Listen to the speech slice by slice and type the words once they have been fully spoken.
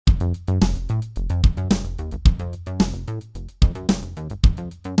Are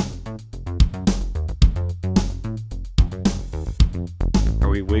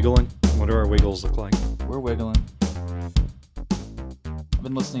we wiggling? What do our wiggles look like? We're wiggling. I've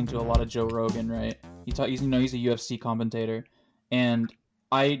been listening to a lot of Joe Rogan, right? He's a UFC commentator, and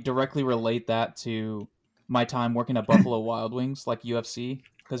I directly relate that to my time working at Buffalo Wild Wings, like UFC,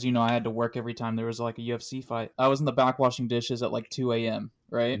 because I had to work every time there was like a UFC fight. I was in the back washing dishes at like 2 a.m.,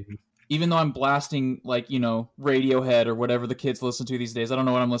 right? Mm-hmm. Even though I'm blasting like Radiohead or whatever the kids listen to these days, I don't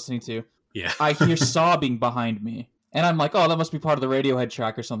know what I'm listening to. Yeah, I hear sobbing behind me. And I'm like, oh, that must be part of the Radiohead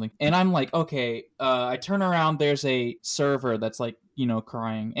track or something. And I'm like, okay, I turn around, there's a server that's like,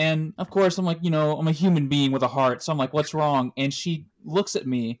 crying. And of course, I'm like, I'm a human being with a heart. So I'm like, what's wrong? And she looks at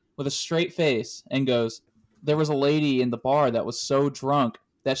me with a straight face and goes, there was a lady in the bar that was so drunk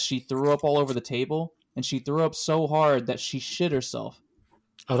that she threw up all over the table. And she threw up so hard that she shit herself.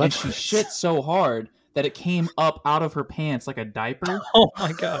 Oh, and she shit so hard that it came up out of her pants like a diaper. Oh,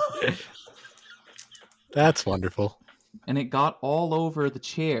 my God. That's wonderful. And it got all over the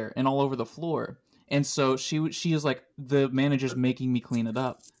chair and all over the floor. And so she is like, the manager's making me clean it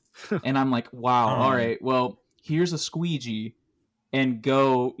up. And I'm like, wow, all right, well, here's a squeegee. And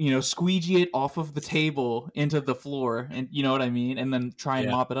go, squeegee it off of the table into the floor. And you know what I mean? And then try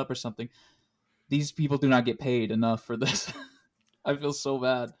and mop it up or something. These people do not get paid enough for this. I feel so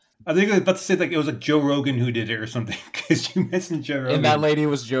bad. I think I was about to say like it was like Joe Rogan who did it or something because you mentioned Joe Rogan. And that lady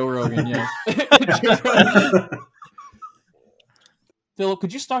was Joe Rogan, yeah. Philip,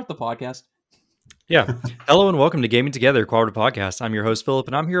 could you start the podcast? Yeah. Hello and welcome to Gaming Together, Cooperative Podcast. I'm your host, Philip,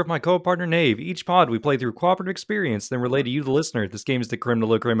 and I'm here with my co-partner, Nave. Each pod, we play through cooperative experience, then relay to you, the listener. This game is the creme de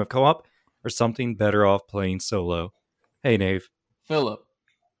la creme of co-op, or something better off playing solo. Hey, Nave. Philip.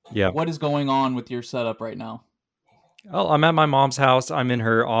 Yeah. What is going on with your setup right now? Oh, I'm at my mom's house. I'm in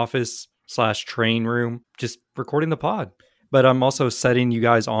her office / train room, just recording the pod. But I'm also setting you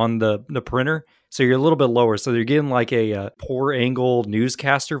guys on the printer, so you're a little bit lower. So you're getting like a poor angle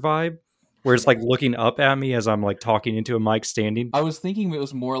newscaster vibe, where it's like looking up at me as I'm like talking into a mic standing. I was thinking it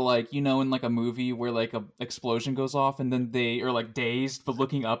was more like, in like a movie where like a explosion goes off and then they are like dazed, but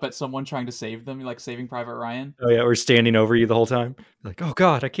looking up at someone trying to save them, like Saving Private Ryan. Oh yeah, or standing over you the whole time. Like, oh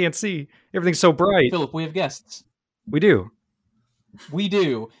God, I can't see. Everything's so bright. Philip, we have guests. We do.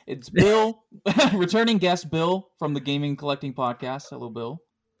 It's Bill, returning guest Bill from the Gaming Collecting Podcast. Hello, Bill.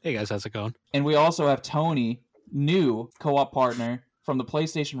 Hey guys, how's it going? And we also have Tony, new co-op partner from the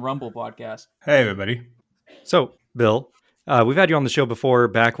PlayStation Rumble podcast. Hey, everybody. So, Bill, we've had you on the show before,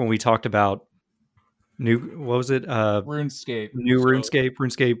 back when we talked about RuneScape.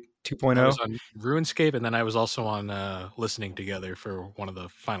 RuneScape 2.0. I was on RuneScape, and then I was also on Listening Together for one of the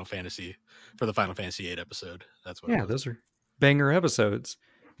Final Fantasy VIII episode. That's what. Yeah, those are banger episodes.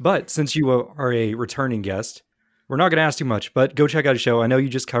 But since you are a returning guest, we're not going to ask too much. But go check out a show. I know you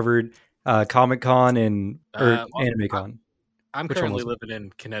just covered Comic-Con and AnimeCon. I'm currently living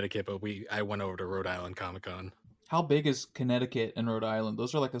in Connecticut, but I went over to Rhode Island Comic-Con. How big is Connecticut and Rhode Island?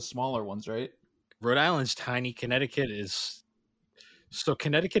 Those are like the smaller ones, right? Rhode Island's tiny. Connecticut is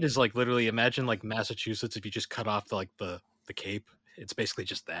like literally, imagine like Massachusetts if you just cut off the Cape. It's basically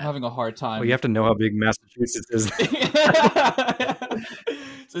just that. I'm having a hard time. Well, you have to know how big Massachusetts is.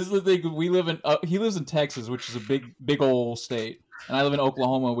 So this is the thing. He lives in Texas, which is a big old state, and I live in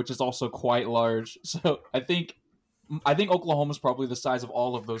Oklahoma, which is also quite large. So I think Oklahoma's probably the size of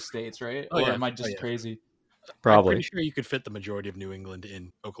all of those states, right? Oh, or am I just crazy? Probably. I'm pretty sure you could fit the majority of New England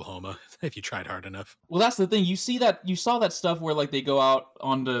in Oklahoma if you tried hard enough. Well, that's the thing. You saw that stuff where like they go out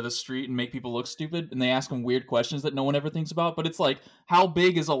onto the street and make people look stupid, and they ask them weird questions that no one ever thinks about. But it's like, how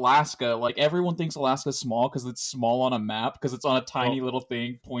big is Alaska? Like everyone thinks Alaska's small because it's small on a map because it's on a tiny little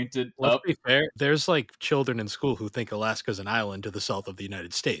thing pointed let's up. Be fair. There's like children in school who think Alaska's an island to the south of the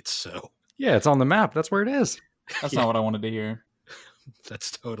United States. So yeah, it's on the map. That's where it is. That's not what I wanted to hear.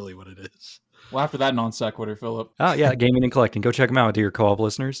 That's totally what it is. Well, after that non sequitur, Philip. Oh, yeah, Gaming and Collecting. Go check them out, dear co-op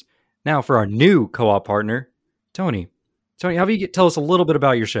listeners. Now for our new co-op partner, Tony. Tony, how about you tell us a little bit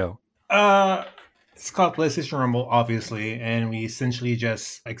about your show? It's called PlayStation Rumble, obviously, and we essentially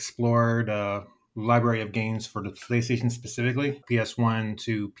just explored a library of games for the PlayStation specifically, PS1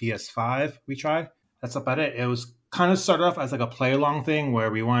 to PS5 we try. That's about it. It was kind of started off as like a play-along thing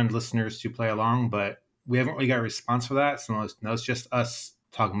where we wanted listeners to play along, but we haven't really got a response for that, so now it's just us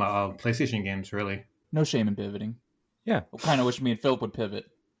talking about PlayStation games, really. No shame in pivoting. Yeah. I kind of wish me and Philip would pivot.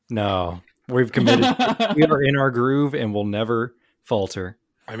 No, we've committed. We are in our groove and will never falter.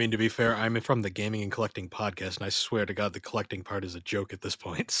 I mean, to be fair, I'm from the gaming and collecting podcast, and I swear to God, the collecting part is a joke at this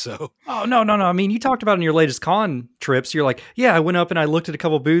point. So, Oh, no. I mean, you talked about in your latest con trips, you're like, yeah, I went up and I looked at a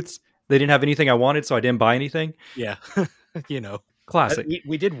couple booths. They didn't have anything I wanted, so I didn't buy anything. yeah, you know, Classic.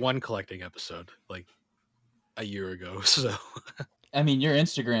 we did one collecting episode like a year ago. So, I mean, your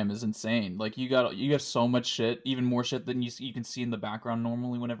Instagram is insane. Like you have so much shit, even more shit than you can see in the background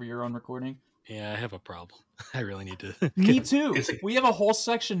normally whenever you're on recording. yeah, I have a problem. I really need to. Me too. It's like- We have a whole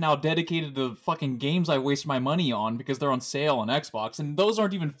section now dedicated to fucking games I waste my money on because they're on sale on Xbox, and those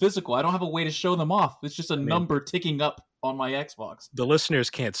aren't even physical. I don't have a way to show them off. It's just a number ticking up on my Xbox. The listeners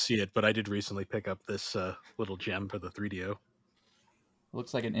can't see it, but I did recently pick up this little gem for the 3DO.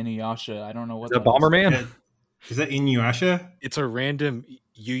 Looks like an Inuyasha. I don't know what The that Bomberman? Yeah. Is that Inuyasha? It's a random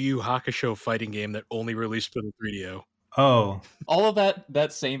Yu Yu Hakusho fighting game that only released for the 3DO. Oh, All of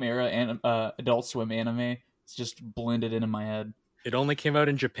that same era and Adult Swim anime is just blended into my head. It only came out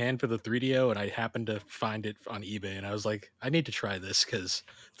in Japan for the 3DO, and I happened to find it on eBay, and I was like, I need to try this because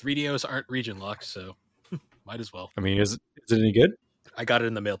 3DOs aren't region locked, so might as well. I mean, is it any good? I got it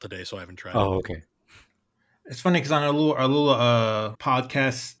in the mail today, so I haven't tried Oh, it. okay. it's funny because on our little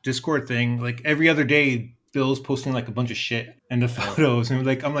podcast Discord thing, like every other day, Bill's posting like a bunch of shit and the photos, and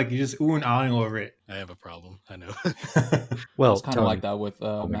I'm like, you're just ooh and ahhing over it. I have a problem. I know. Well, It's kind of Tony, like that with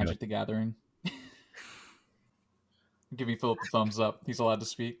my Magic the Gathering. Give me Philip a thumbs up. He's allowed to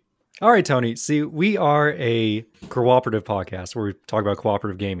speak. All right, Tony. See, we are a cooperative podcast where we talk about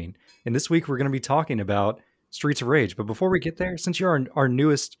cooperative gaming. And this week we're going to be talking about Streets of Rage. But before we get there, since you're our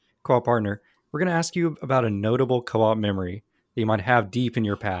newest co-op partner, we're going to ask you about a notable co-op memory that you might have deep in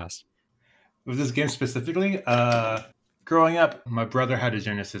your past. With this game specifically, growing up, my brother had a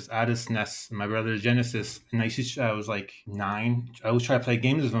Genesis. I had a SNES. My brother had a Genesis, and I was like 9. I always try to play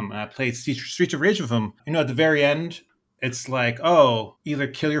games with him, and I played Streets of Rage with him. You know, at the very end, it's like, oh, either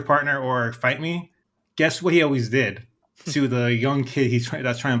kill your partner or fight me. Guess what he always did to the young kid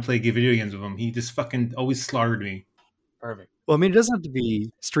that's trying to play video games with him? He just fucking always slaughtered me. Perfect. Well, I mean, it doesn't have to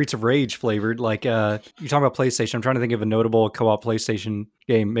be Streets of Rage flavored. Like, you're talking about PlayStation. I'm trying to think of a notable co-op PlayStation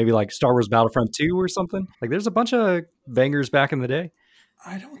game, maybe like Star Wars Battlefront 2 or something. Like, there's a bunch of bangers back in the day.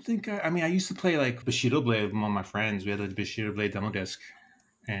 I don't think I used to play like Bushido Blade with one of my friends. We had a Bushido Blade demo disc,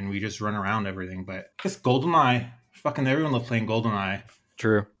 and we just run around everything. But I guess GoldenEye, fucking everyone loved playing GoldenEye.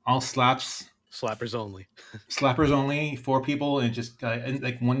 True. All slaps, Slappers only. slappers only, 4 people, and just and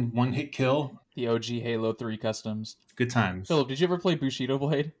like one hit kill. The OG Halo 3 customs. Good times. Philip, did you ever play Bushido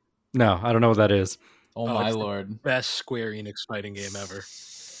Blade? No, I don't know what that is. Oh, Oh, my it's the- lord. Best Square Enix fighting game ever.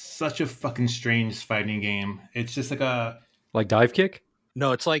 Such a fucking strange fighting game. It's just like a Like Dive Kick?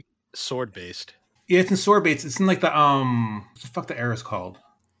 No, it's like sword based. yeah, it's in sword baits. It's in like the what the fuck the era's called?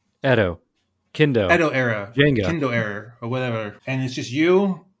 Edo. Kendo. Edo era, Jenga. Kendo era, or whatever. And it's just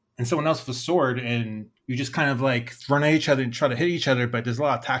you and someone else with a sword, and you just kind of like run at each other and try to hit each other. But there's a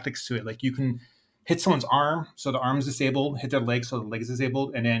lot of tactics to it. Like you can hit someone's arm, so the arm's disabled. Hit their leg, so the leg is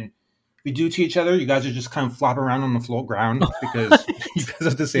disabled. And then if you do to each other, you guys are just kind of flopping around on the floor ground because you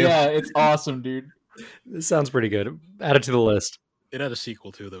guys are disabled. Yeah, it's awesome, dude. This sounds pretty good. Add it to the list. It had a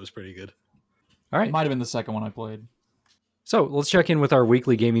sequel too that was pretty good. All It right. might have been the second one I played. So let's check in with our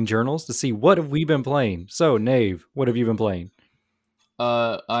weekly gaming journals to see what have we been playing. So, Nave, what have you been playing?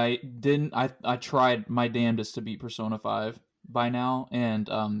 I tried my damnedest to beat Persona 5 by now, and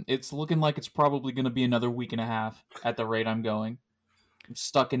it's looking like it's probably going to be another week and a half at the rate I'm going. I'm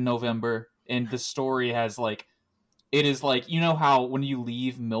stuck in November, and the story has it is like, you know how when you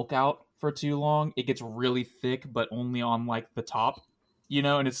leave milk out for too long, it gets really thick, but only on like the top, you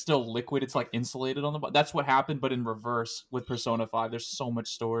know, and it's still liquid. It's like insulated on the bottom. That's what happened, but in reverse with Persona 5. There's so much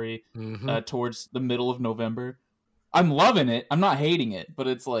story Mhm. towards the middle of November. I'm loving it. I'm not hating it, but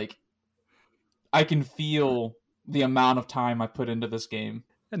it's like I can feel the amount of time I put into this game.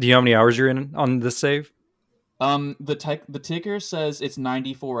 Do you know how many hours you're in on this save? The ticker says it's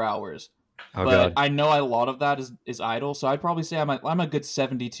 94 hours, Oh, but God. I know a lot of that is idle, so I'd probably say I'm a good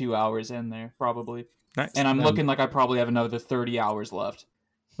 72 hours in there probably, Nice. and I'm looking like I probably have another 30 hours left.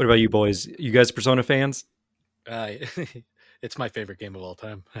 What about you boys? You guys Persona fans? It's my favorite game of all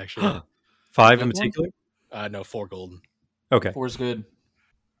time, actually. 5 in Good one? particular? No, 4 golden. Okay. Four's good.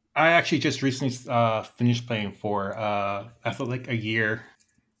 I actually just recently finished playing 4 after like a year.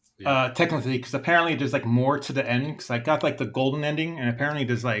 Yeah. Technically, because apparently there's like more to the end. Because I got like the golden ending, and apparently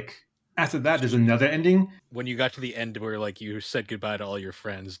there's like after that there's another ending. When you got to the end where like you said goodbye to all your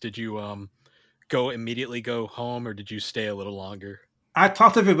friends, did you immediately go home or did you stay a little longer? I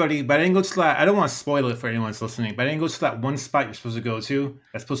talked to everybody, but I didn't go to that. I don't want to spoil it for anyone that's listening, but I didn't go to that one spot you're supposed to go to.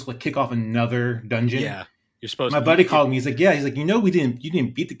 That's supposed to like kick off another dungeon. Yeah. You're supposed. My buddy called me. He's like, "Yeah." He's like, you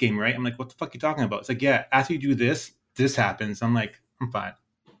didn't beat the game, right?" I'm like, "What the fuck are you talking about?" It's like, "Yeah, after you do this, this happens." I'm like, "I'm fine."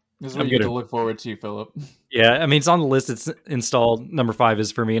 This is I'm what you get good. to look forward to, Philip. Yeah, I mean it's on the list. It's installed. Number 5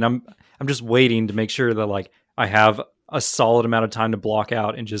 is for me, and I'm just waiting to make sure that like I have a solid amount of time to block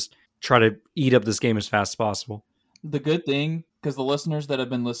out and just try to eat up this game as fast as possible. The good thing, because the listeners that have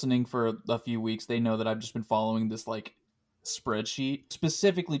been listening for a few weeks, they know that I've just been following this like spreadsheet,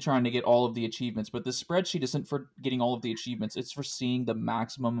 specifically trying to get all of the achievements. But this spreadsheet isn't for getting all of the achievements; it's for seeing the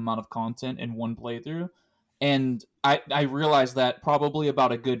maximum amount of content in one playthrough. And I realized that probably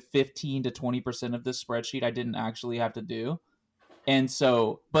about a good 15 to 20% of this spreadsheet I didn't actually have to do. And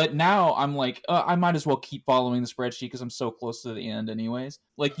so, but now I'm like, I might as well keep following the spreadsheet because I'm so close to the end, anyways.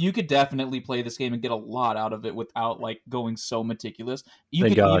 Like, you could definitely play this game and get a lot out of it without like going so meticulous. You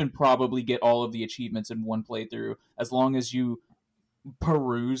Thank could God. even probably get all of the achievements in one playthrough as long as you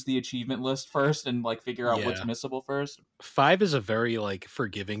peruse the achievement list first and like figure out what's Yeah. missable first. 5 is a very like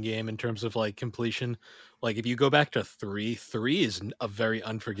forgiving game in terms of like completion. Like if you go back to 3 is a very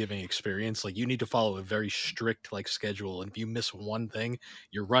unforgiving experience. Like you need to follow a very strict like schedule, and if you miss one thing,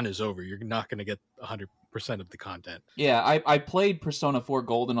 your run is over. You're not going to get 100% of the content. Yeah, I played Persona 4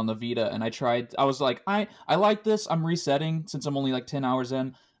 Golden on the Vita, and I was like, I like this. I'm resetting since I'm only like 10 hours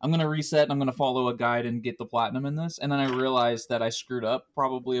in. I'm going to reset and I'm going to follow a guide and get the platinum in this. And then I realized that I screwed up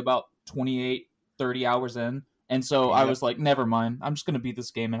probably about 28, 30 hours in. And so I Yep. was like, never mind. I'm just going to beat this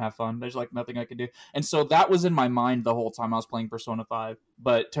game and have fun. There's like nothing I can do. And so that was in my mind the whole time I was playing Persona 5.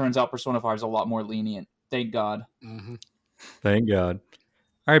 But turns out Persona 5 is a lot more lenient. Thank God. Mm-hmm. Thank God.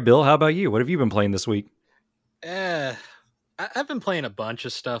 All right, Bill, how about you? What have you been playing this week? I've been playing a bunch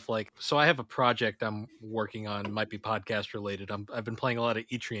of stuff. Like, so I have a project I'm working on, might be podcast related. I've been playing a lot of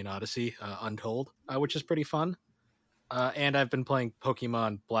Etrian Odyssey, Untold, which is pretty fun. And I've been playing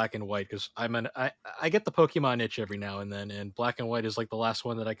Pokemon Black and White because I get the Pokemon itch every now and then, and Black and White is like the last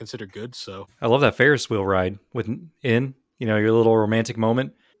one that I consider good. So I love that Ferris wheel ride with your little romantic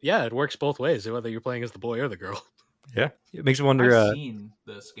moment. yeah, it works both ways, whether you're playing as the boy or the girl. Yeah, it makes me wonder. I've seen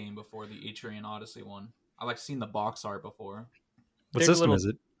this game before, the Etrian Odyssey one. I like seen the box art before. What Take a system little- is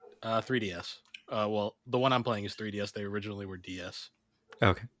it? 3DS. Well, the one I'm playing is 3DS. They originally were DS.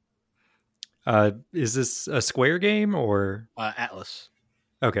 Okay. Is this a Square game or Atlas.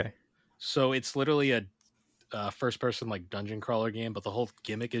 okay? So it's literally a first-person like dungeon crawler game, but the whole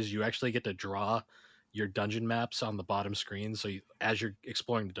gimmick is you actually get to draw your dungeon maps on the bottom screen. So as you're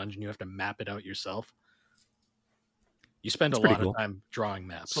exploring the dungeon, you have to map it out yourself. You spend That's a pretty lot cool. of time drawing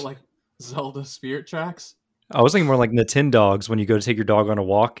maps. So like Zelda Spirit Tracks. I was thinking more like Nintendogs when you go to take your dog on a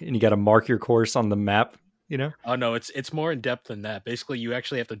walk and you got to mark your course on the map. You know? Oh no, it's more in depth than that. Basically, you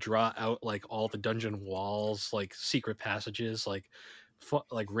actually have to draw out like all the dungeon walls, like secret passages, like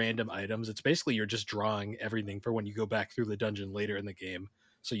random items. It's basically you're just drawing everything for when you go back through the dungeon later in the game,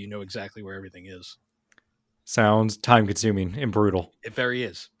 so you know exactly where everything is. Sounds time consuming and brutal. It very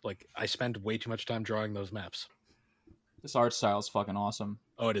is. Like I spend way too much time drawing those maps. This art style is fucking awesome.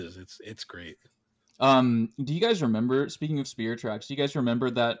 Oh, it is. It's great. Do you guys remember, speaking of Spirit Tracks, do you guys remember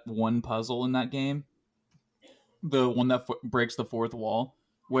that one puzzle in that game? The one that breaks the fourth wall,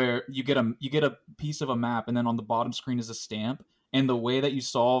 where you get a piece of a map, and then on the bottom screen is a stamp. And the way that you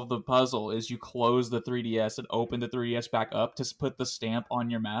solve the puzzle is you close the 3DS and open the 3DS back up to put the stamp on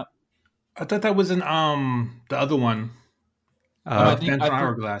your map. I thought that was in the other one, I think- Phantom I for-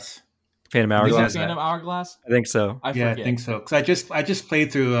 Hourglass. Phantom Is Is Hourglass. that Hourglass. Phantom Hourglass? I think so. I Yeah, forget. I think so. Because I just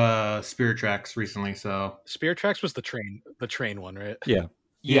played through Spirit Tracks recently, so Spirit Tracks was the train one, right? Yeah.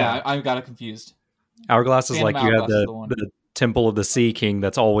 Yeah, I got it confused. Hourglass is Phantom like you have Hourglass is the one. the Temple of the Sea King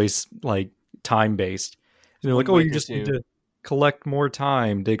that's always like time based. And you're like, Wind oh, you Waker just need 2. to collect more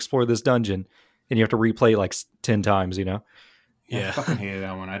time to explore this dungeon, and you have to replay it like 10 times. You know, Yeah. I fucking hated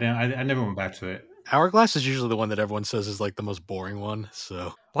that one. I never went back to it. Hourglass is usually the one that everyone says is like the most boring one.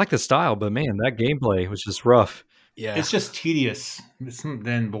 So I like the style, but man, that gameplay was just rough. yeah, It's just tedious. It's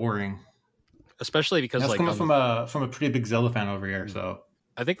then boring. especially because That's like coming on from a pretty big Zelda fan over here. So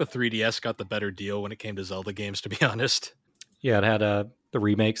I think the 3DS got the better deal when it came to Zelda games, to be honest. Yeah, it had the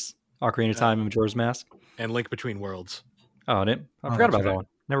remakes, Ocarina of Time and Majora's Mask. And Link Between Worlds. Oh, and I Oh, forgot that's about that right. one.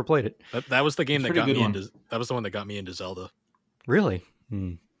 Never played it. That was the game It's that a pretty got me good one. into. That was the one that got me into Zelda. Really?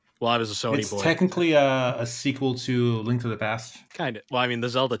 Well, I was a Sony it's boy. technically a sequel to Link to the Past. Kind of. Well, I mean, the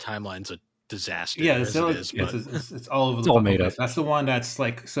Zelda timeline's a disaster. Yeah, as Zelda, it is, but it's all over It's the all fucking made place. up. That's the one that's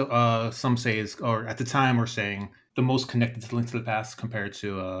like some say is, or at the time we're saying, the most connected to Link to the Past compared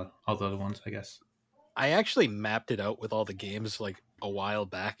to all the other ones, I guess. I actually mapped it out with all the games like a while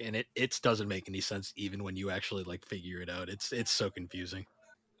back, and it doesn't make any sense even when you actually like figure it out. It's so confusing.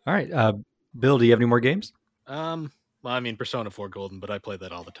 All right, Bill, do you have any more games? Well, I mean, Persona 4 Golden, but I play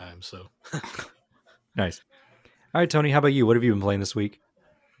that all the time, so. Nice. All right, Tony, how about you? What have you been playing this week?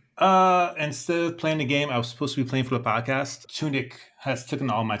 Instead of playing the game I was supposed to be playing for the podcast, Tunic has taken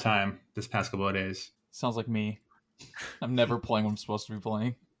all my time this past couple of days. Sounds like me. I'm never playing what I'm supposed to be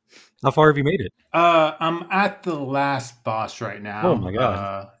playing. How far have you made it? I'm at the last boss right now. Oh my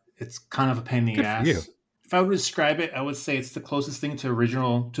god. It's kind of a pain in the Good for ass. you. If I would describe it, I would say it's the closest thing to the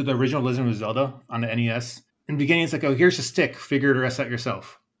original Legend of Zelda on the NES. In the beginning, it's like, oh, here's a stick, figure the rest out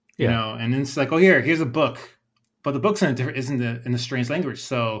yourself. You know, and then it's like, oh, here's a book. But the book's in a strange language,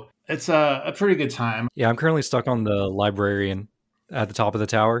 so it's a pretty good time. Yeah, I'm currently stuck on the librarian at the top of the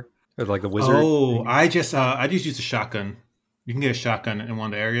tower, or like the wizard. Oh, I just used a shotgun. You can get a shotgun in one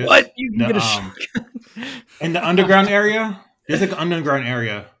of the areas. What? You can get a shotgun? In the underground area? There's like an underground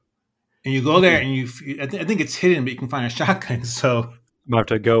area. And you go there and I think it's hidden, but you can find a shotgun, so... I'm going to have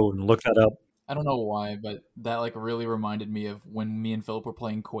to go and look that up. I don't know why, but that like really reminded me of when me and Philip were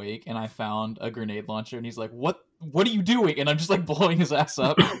playing Quake, and I found a grenade launcher, and he's like, "What are you doing?" And I'm just like blowing his ass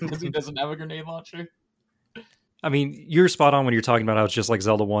up because he doesn't have a grenade launcher. I mean, you're spot on when you're talking about how it's just like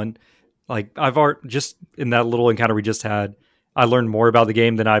Zelda 1. Like, just in that little encounter we just had, I learned more about the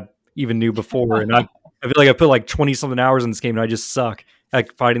game than I even knew before, and I feel like I put like 20-something hours in this game, and I just suck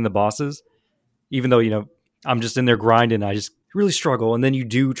at fighting the bosses, even though, I'm just in there grinding. I just really struggle. And then you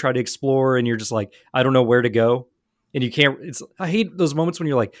do try to explore and you're just like, I don't know where to go. And you can't, I hate those moments when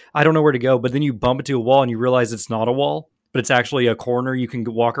you're like, I don't know where to go. But then you bump into a wall and you realize it's not a wall, but it's actually a corner you can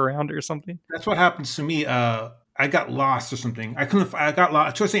walk around or something. That's what happens to me. I got lost or something. I got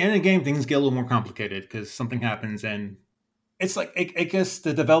lost. Towards the end of the game, things get a little more complicated because something happens. And it's like, I guess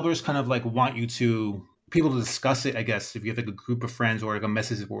the developers kind of like want people to discuss it, I guess, if you have like a group of friends or like a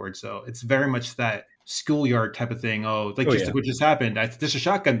message board. So it's very much that schoolyard type of thing. Like what just happened. There's a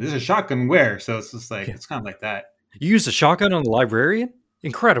shotgun. There's a shotgun where? So it's just like, it's kind of like that. You used a shotgun on the librarian?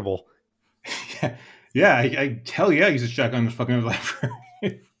 Incredible. I hell yeah, I used a shotgun on the fucking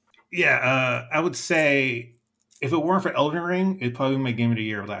librarian. I would say if it weren't for Elden Ring, it'd probably be my game of the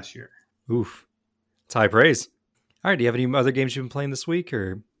year last year. Oof. It's high praise. All right, do you have any other games you've been playing this week,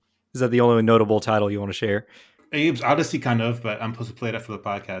 or is that the only notable title you want to share? Abe's Odyssey, kind of, but I'm supposed to play that for the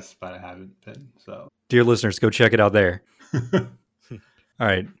podcast, but I haven't been. So, dear listeners, go check it out there. All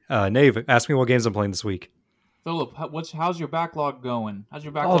right, Nave, ask me what games I'm playing this week. Philip, how's your backlog going? How's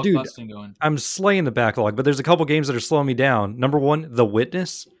your backlog busting going? I'm slaying the backlog, but there's a couple games that are slowing me down. Number one, The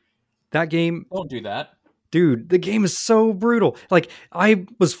Witness. That game. Don't do that. Dude, the game is so brutal. Like, I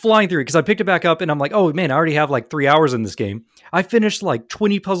was flying through it because I picked it back up and I'm like, oh man, I already have like 3 hours in this game. I finished like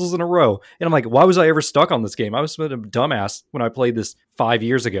 20 puzzles in a row. And I'm like, why was I ever stuck on this game? I was a dumbass when I played this 5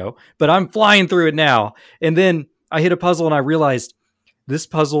 years ago, but I'm flying through it now. And then I hit a puzzle and I realized this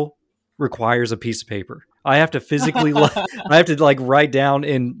puzzle requires a piece of paper. I have to physically, write down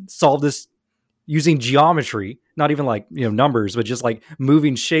and solve this using geometry, not even like, numbers, but just like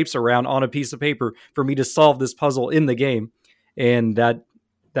moving shapes around on a piece of paper for me to solve this puzzle in the game. And that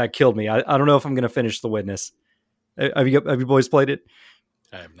killed me. I don't know if I'm going to finish The Witness. Have you boys played it?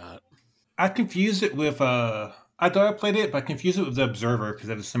 I have not. I confused it with, I thought I played it, but I confused it with The Observer because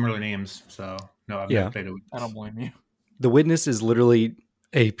they have similar names. So no, I've never played it. I don't blame you. The Witness is literally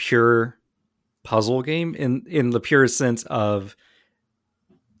a pure puzzle game in the purest sense of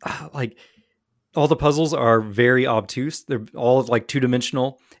like, all the puzzles are very obtuse. They're all like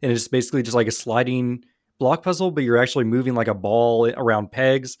 2-dimensional, and it's basically just like a sliding block puzzle, but you're actually moving like a ball around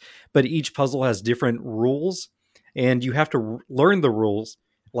pegs. But each puzzle has different rules, and you have to learn the rules,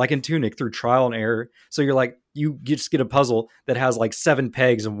 like in Tunic, through trial and error. So you're like, you just get a puzzle that has like 7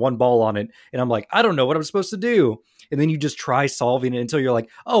 pegs and 1 ball on it, and I'm like, I don't know what I'm supposed to do. And then you just try solving it until you're like,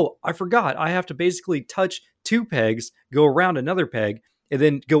 oh, I forgot. I have to basically touch 2 pegs, go around another peg, and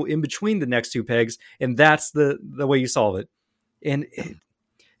then go in between the next 2 pegs, and that's the way you solve it. And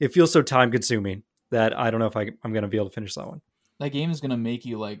it feels so time consuming that I don't know if I'm going to be able to finish that one. That game is going to make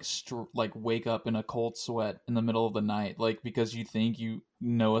you like wake up in a cold sweat in the middle of the night, like because you think you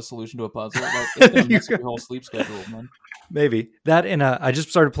know a solution to a puzzle. Like, it's going to mess up your whole sleep schedule, man. Maybe that, and I just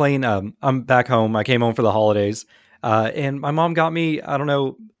started playing. I'm back home. I came home for the holidays, and my mom got me. I don't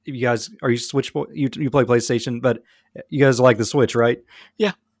know if you guys are you Switch boy. You play PlayStation, but you guys like the Switch, right?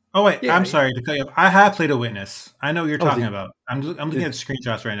 Yeah. Oh wait, I'm sorry to cut you off. I have played A Witness. I know what you're talking about. I'm looking at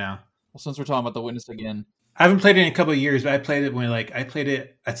screenshots right now. Well, since we're talking about The Witness again, I haven't played it in a couple of years, but I played it I played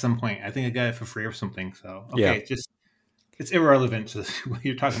it at some point. I think I got it for free or something. So it's irrelevant to what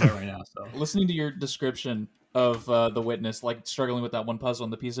you're talking about right now. So listening to your description of The Witness, like struggling with that one puzzle on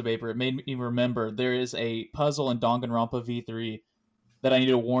the piece of paper, it made me remember there is a puzzle in Danganronpa V3 that I need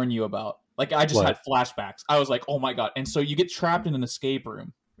to warn you about. Like I just What? had flashbacks. I was like, oh my god. And so you get trapped in an escape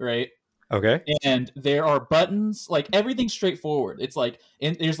room, right? Okay. And there are buttons, like everything's straightforward. It's like,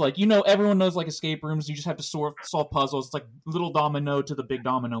 and there's like, you know, everyone knows like escape rooms. You just have to solve puzzles. It's like little domino to the big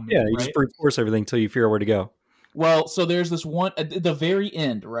domino. Yeah, you right? just brute force everything until you figure out where to go. Well, so there's this one at the very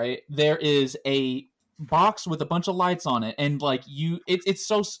end, right? There is a box with a bunch of lights on it, and like it's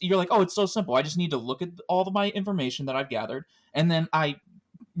so you're like, oh, it's so simple. I just need to look at all of my information that I've gathered, and then I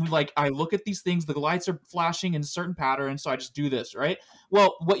look at these things. The lights are flashing in a certain pattern, so I just do this, right?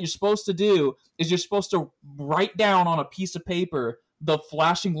 Well, what you're supposed to do is you're supposed to write down on a piece of paper the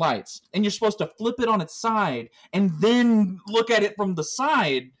flashing lights, and you're supposed to flip it on its side, and then look at it from the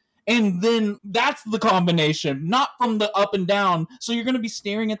side. And then that's the combination, not from the up and down. So you're going to be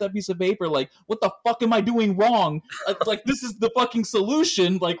staring at that piece of paper like, what the fuck am I doing wrong? Like, this is the fucking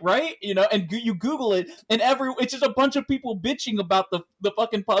solution, like, right? You know, and you Google it, and it's just a bunch of people bitching about the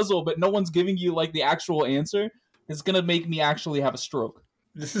fucking puzzle, but no one's giving you, like, the actual answer. It's going to make me actually have a stroke.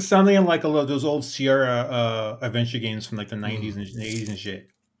 This is sounding like a lot of those old Sierra adventure games from, like, the 90s and 80s and shit.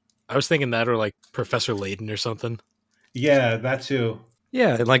 I was thinking that, or, like, Professor Layton or something. Yeah, that too.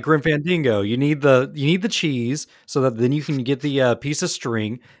 Yeah, and like Grim Fandango, you need the cheese so that then you can get the piece of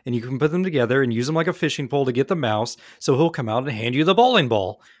string and you can put them together and use them like a fishing pole to get the mouse. So he'll come out and hand you the bowling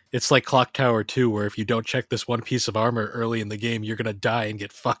ball. It's like Clock Tower 2, where if you don't check this one piece of armor early in the game, you're gonna die and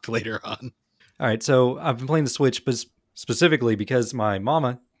get fucked later on. All right, so I've been playing the Switch, but specifically because my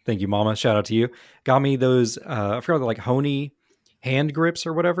mama, thank you, mama, shout out to you, got me those I forgot, like Honey hand grips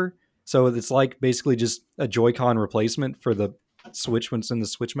or whatever. So it's like basically just a Joy-Con replacement for the Switch when it's in the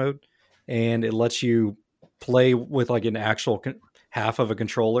Switch mode, and it lets you play with like an actual half of a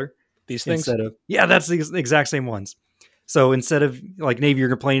controller. These things, that's the exact same ones. So instead of like Navy, you're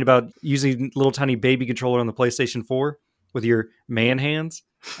complaining about using little tiny baby controller on the PlayStation 4 with your man hands.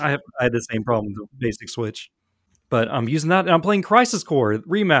 I had the same problem with the basic Switch, but I'm using that and I'm playing Crisis Core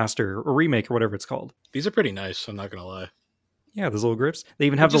Remaster or Remake or whatever it's called. these are pretty nice. I'm not gonna lie. Yeah, those little grips. They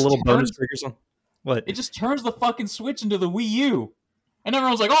even have the little bonus triggers on. What? It just turns the fucking Switch into the Wii U. And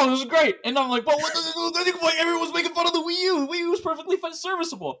everyone's like, oh, this is great. And I'm like, but everyone was making fun of the Wii U. The Wii U was perfectly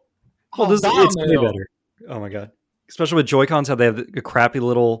serviceable. Well, it's way better. Oh my god. Especially with Joy-Cons, how they have the crappy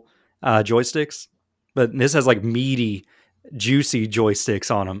little joysticks. But this has like meaty, juicy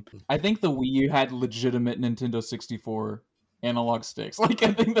joysticks on them. I think the Wii U had legitimate Nintendo 64 analog sticks. Like,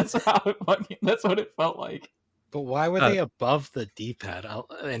 I think that's what it felt like. But why were they above the D-pad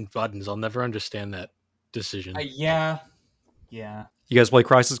and buttons? I'll never understand that decision. Yeah. You guys play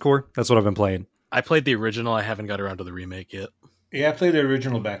Crisis Core? That's what I've been playing. I played the original. I haven't got around to the remake yet. Yeah, I played the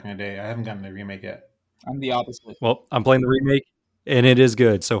original back in the day. I haven't gotten the remake yet. I'm the opposite. Well, I'm playing the remake, and it is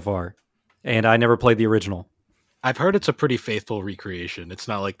good so far. And I never played the original. I've heard it's a pretty faithful recreation. It's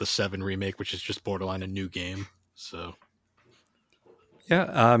not like the 7 remake, which is just borderline a new game. So... Yeah,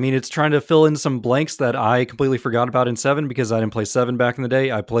 I mean, it's trying to fill in some blanks that I completely forgot about in 7 because I didn't play 7 back in the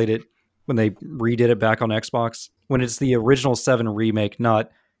day. I played it when they redid it back on Xbox. When it's the original 7 remake, not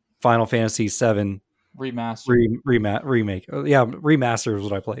Final Fantasy 7 remaster. Remake. Yeah, remaster is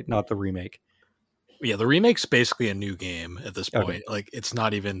what I played, not the remake. Yeah, the remake's basically a new game at this point. Okay. Like, it's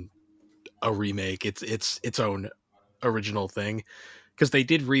not even a remake. It's its own original thing. Because they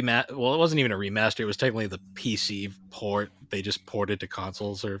did remaster. Well, it wasn't even a remaster. It was technically the PC port. They just ported to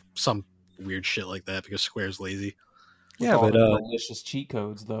consoles or some weird shit like that because Square's lazy. Yeah, but delicious cheat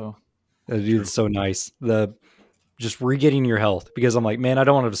codes though. Dude, it's so nice. Just re-getting your health because I'm like, man, I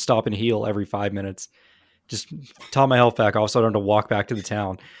don't want to stop and heal every 5 minutes. Just top my health back off so I don't have to walk back to the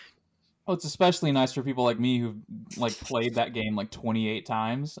town. Oh, it's especially nice for people like me who've like played that game like 28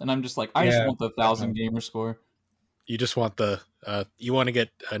 times, and I'm just like, I just want the 1,000 gamer score. You just want you want to get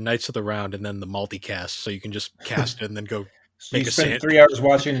Knights of the Round and then the multicast, so you can just cast it and then go so you spend 3 hours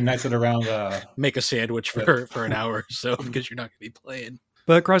watching Knights of the Round. Make a sandwich for an hour or so because you're not going to be playing.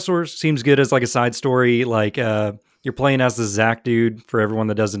 But Crisis Core seems good as like a side story. Like you're playing as the Zack dude. For everyone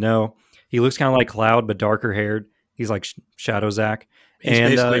that doesn't know, he looks kind of like Cloud but darker haired. He's like Shadow Zack. He's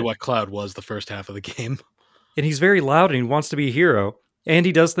basically what Cloud was the first half of the game. And he's very loud and he wants to be a hero. And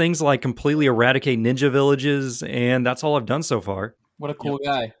he does things like completely eradicate ninja villages, and that's all I've done so far. What a cool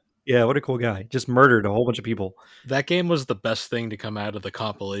guy. Yeah, what a cool guy. Just murdered a whole bunch of people. That game was the best thing to come out of the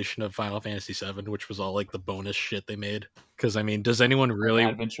compilation of Final Fantasy VII, which was all like the bonus shit they made. Because, I mean, does anyone really...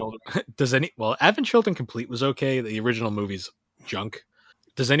 Advent Children. Advent Children Complete was okay. The original movie's junk.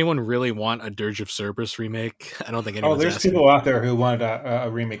 Does anyone really want a Dirge of Cerberus remake? I don't think anyone's there's asking. people out there who want a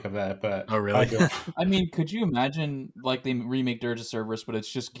remake of that, but... Oh, really? I mean, could you imagine, like, they remake Dirge of Cerberus, but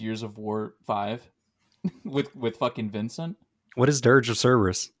it's just Gears of War 5 with fucking Vincent? What is Dirge of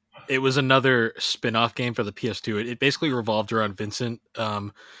Cerberus? It was another spin-off game for the PS2. It basically revolved around Vincent.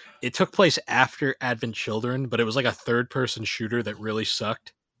 It took place after Advent Children, but it was like a third-person shooter that really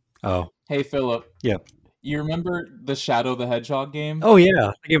sucked. Oh, Hey, Philip. Yeah. You remember the Shadow the Hedgehog game? oh yeah,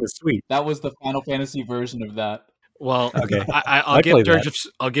 that game was sweet. That was the Final Fantasy version of that. Well, Okay. I'll give played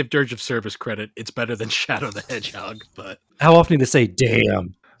I'll give Dirge of Service credit. It's better than Shadow the Hedgehog, but How often do they say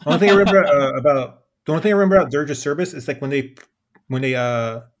 "damn"? The only thing I remember about Dirge of Service is like when they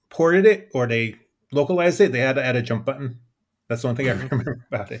ported it or they localized it, they had to add a jump button. That's the only thing I remember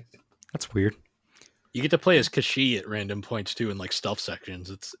about it. That's weird. you get to play as Kashi at random points too in like stealth sections.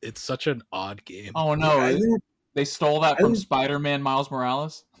 It's such an odd game. Oh no, I didn't- they stole that I from didn't- Spider-Man Miles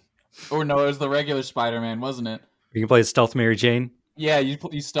Morales? Or no, it was the regular Spider-Man, wasn't it? You can play as Stealth Mary Jane. Yeah, you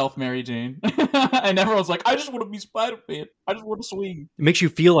stealth Mary Jane. And everyone's like, I just want to be Spider-Man. I just want to swing. It makes you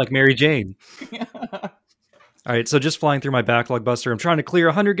feel like Mary Jane. All right, so just flying through my backlog buster. I'm trying to clear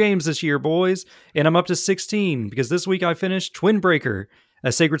 100 games this year, boys, and I'm up to 16 because this week I finished Twin Breaker,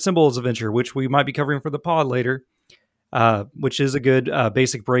 a Sacred Symbols adventure, which we might be covering for the pod later, which is a good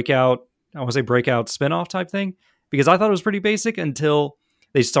basic breakout, I want to say breakout spinoff type thing, because I thought it was pretty basic until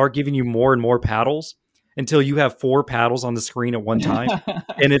they start giving you more and more paddles until you have 4 paddles on the screen at one time.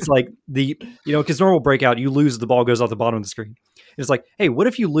 And it's like because normal breakout, you lose, the ball goes off the bottom of the screen. It's like, hey, what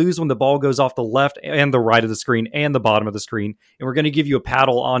if you lose when the ball goes off the left and the right of the screen and the bottom of the screen? And we're going to give you a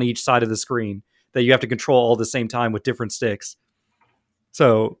paddle on each side of the screen that you have to control all at the same time with different sticks.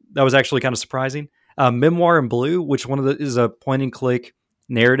 So that was actually kind of surprising. Memoir in Blue, which is a point and click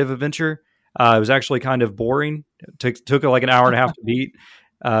narrative adventure. It was actually kind of boring. It took like an hour and a half to beat.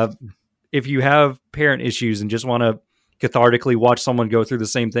 If you have parent issues and just want to cathartically watch someone go through the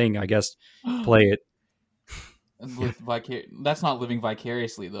same thing, I guess play it. That's not living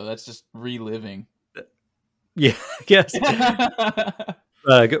vicariously, though. That's just reliving. Yeah, I guess.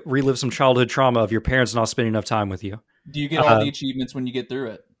 Relive some childhood trauma of your parents not spending enough time with you. Do you get all the achievements when you get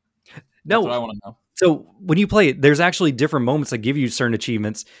through it? No. That's what I want to know. So when you play it, there's actually different moments that give you certain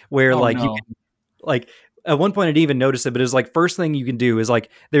achievements where you can, like, at one point I didn't even notice it, but it was like first thing you can do is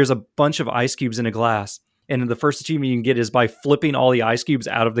like there's a bunch of ice cubes in a glass, and the first achievement you can get is by flipping all the ice cubes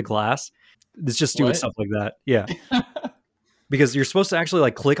out of the glass. It's just doing stuff like that. Yeah. Because you're supposed to actually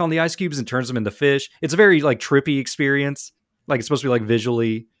like click on the ice cubes and turns them into fish. It's a very like trippy experience. Like it's supposed to be like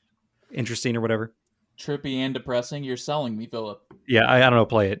visually interesting or whatever. Trippy and depressing. You're selling me, Philip. Yeah, I don't know,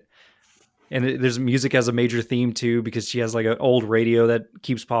 play it. And there's music as a major theme too, because she has like an old radio that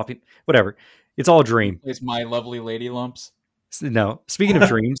keeps popping. Whatever. It's all a dream. It's My Lovely Lady Lumps. No. Speaking of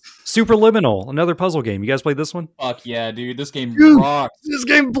dreams, Superliminal, another puzzle game. You guys played this one? Fuck yeah, dude. This game Dude, rocks. This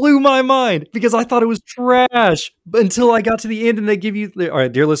game blew my mind because I thought it was trash until I got to the end and they give you. All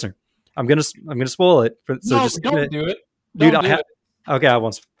right, dear listener, I'm gonna spoil it. Don't do it, dude. Okay, I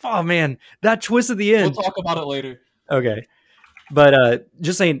won't. Oh man, that twist at the end. We'll talk about it later. Okay. But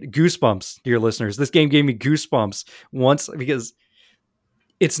just saying, goosebumps, dear listeners. This game gave me goosebumps once because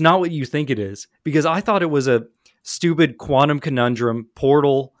it's not what you think it is. Because I thought it was a stupid quantum conundrum,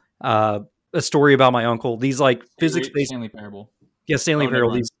 Portal, a story about my uncle. These like physics-based Stanley Parable. Yeah, Stanley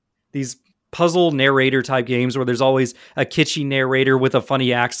Parable. These puzzle narrator type games where there's always a kitschy narrator with a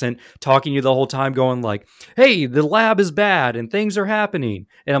funny accent talking to you the whole time, going like, "Hey, the lab is bad and things are happening."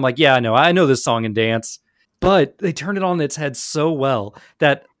 And I'm like, "Yeah, I know this song and dance." But they turned it on its head so well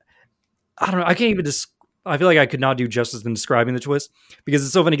that I don't know. I can't even I feel like I could not do justice in describing the twist because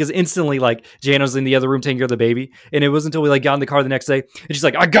it's so funny because instantly like Jana's in the other room taking care of the baby. And it wasn't until we like got in the car the next day and she's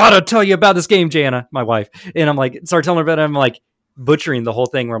like, "I gotta tell you about this game, Jana," my wife. And I'm like, start telling her about it. I'm like butchering the whole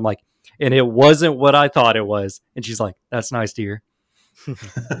thing where I'm like, "And it wasn't what I thought it was." And she's like, "That's nice to hear."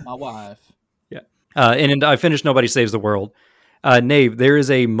 My wife. Yeah. And I finished Nobody Saves the World. Nave, there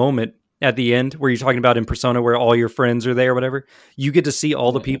is a moment at the end where you're talking about in Persona where all your friends are there or whatever. You get to see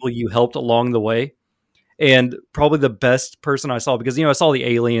all the people you helped along the way. And probably the best person I saw, because, I saw the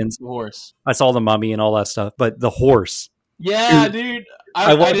aliens, The horse. I saw the mummy and all that stuff, but the horse. Yeah, dude.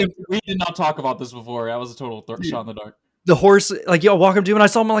 We did not talk about this before. That was a total shot in the dark. The horse, like, walk up to him and I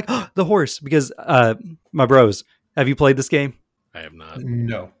saw him, I'm like, "Oh, the horse," because my bros, have you played this game? I have not.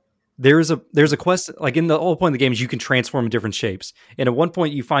 No. There's a quest, like in the whole point of the game is you can transform in different shapes. And at one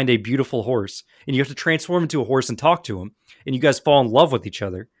point you find a beautiful horse and you have to transform into a horse and talk to him. And you guys fall in love with each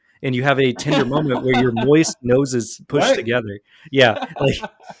other. And you have a tender moment where your moist noses push together. Yeah. Like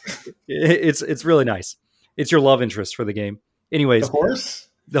it's really nice. It's your love interest for the game. Anyways.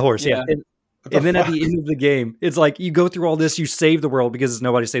 The horse. Yeah. And then at the end of the game, it's like you go through all this, you save the world because it's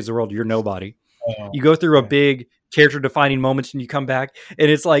Nobody Saves the World. You're nobody. You go through a big character defining moments, and you come back, and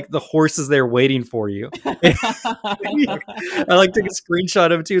it's like the horse is there waiting for you. I like took a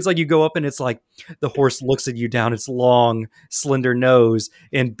screenshot of it too. It's like you go up, and it's like the horse looks at you down its long, slender nose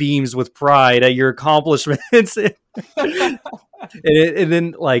and beams with pride at your accomplishments. And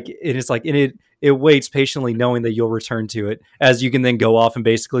then like it waits patiently knowing that you'll return to it, as you can then go off and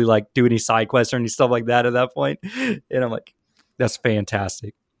basically like do any side quests or any stuff like that at that point. And I'm like, that's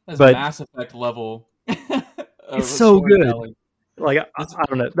fantastic. That's But- Mass Effect level. It's so good. Like I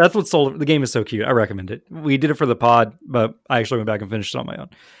don't know, that's what sold the game. Is so cute. I recommend it. We did it for the pod, but I actually went back and finished it on my own,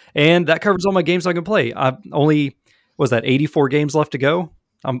 and that covers all my games I can play. I only 84 games left to go.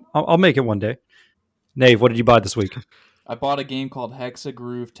 I'll make it one day. Nave, what did you buy this week? I bought a game called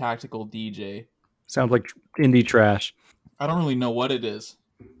Hexagroove Tactical DJ. Sounds like indie trash. I don't really know what it is,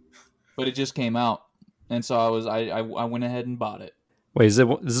 but it just came out, and so I went ahead and bought it. Wait, is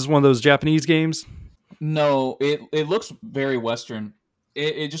this one of those Japanese games? No, it looks very Western.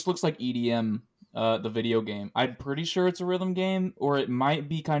 It just looks like EDM, the video game. I'm pretty sure it's a rhythm game, or it might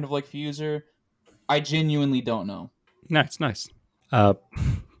be kind of like Fuser. I genuinely don't know. Nice.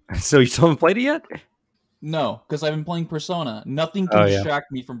 So you still haven't played it yet? No, because I've been playing Persona. Nothing can Oh, yeah.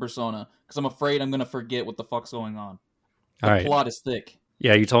 distract me from Persona, because I'm afraid I'm going to forget what the fuck's going on. The All right. plot is thick.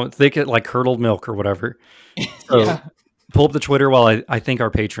 Yeah, you told me thick it like curdled milk or whatever. So Yeah. pull up the Twitter while I thank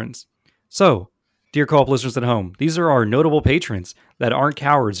our patrons. So, dear co-op listeners at home, these are our notable patrons that aren't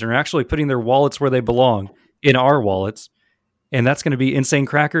cowards and are actually putting their wallets where they belong, in our wallets. And that's going to be Insane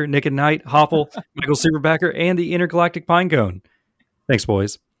Cracker, Nick and Knight, Hopple, Michael Superbacker, and the Intergalactic Pinecone. Thanks,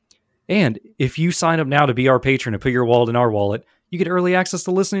 boys. And if you sign up now to be our patron and put your wallet in our wallet, you get early access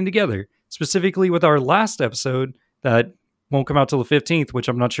to listening together, specifically with our last episode that won't come out till the 15th, which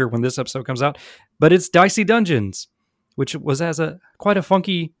I'm not sure when this episode comes out, but it's Dicey Dungeons, which has quite a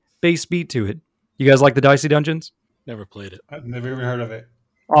funky bass beat to it. You guys like the Dicey Dungeons? Never played it. I've never even heard of it.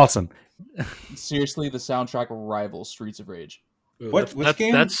 Awesome. Seriously, the soundtrack rivals Streets of Rage. Ooh, What- which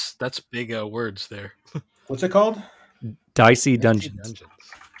game? That's big words there. What's it called? Dicey Dungeons.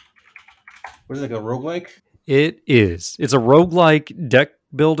 What is it, like a roguelike? It is. It's a roguelike deck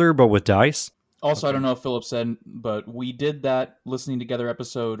builder, but with dice. Also, I Okay. don't know if Philip said, but we did that listening together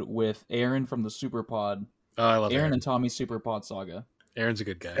episode with Aaron from the Superpod. Oh, I love Aaron Aaron. and Tommy's Superpod Saga. Aaron's a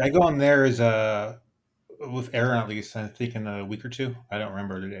good guy. I go on there as with Aaron at least. I think in a week or two. I don't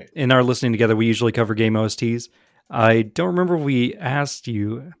remember the date. In our listening together, we usually cover game OSTs. I don't remember if we asked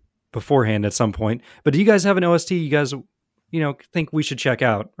you beforehand at some point, but do you guys have an OST you guys, think we should check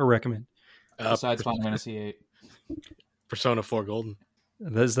out or recommend? Besides Final Fantasy VIII. Persona 4 Golden.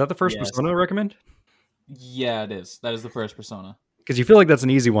 Is that the first Yes. Persona I recommend? Yeah, it is. That is the first Persona. Because you feel like that's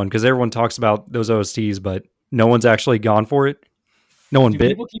an easy one because everyone talks about those OSTs, but no one's actually gone for it. No one Do bit.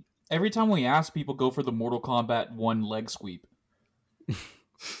 people every time we ask, people go for the Mortal Kombat 1 leg sweep.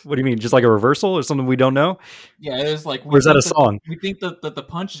 What do you mean? Just like a reversal or something we don't know? Yeah, it is like. Or is that a think song? We think that the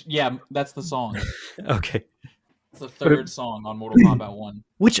punch. Yeah, that's the song. Okay. It's the third song on Mortal Kombat 1.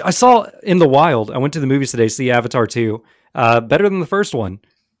 Which I saw in the wild. I went to the movies today to see Avatar 2. Better than the first one.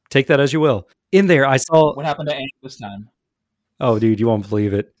 Take that as you will. In there, I saw... What happened to Aang this time? Oh, dude, you won't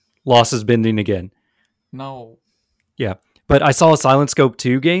believe it. Loss is bending again. No. But I saw a Silent Scope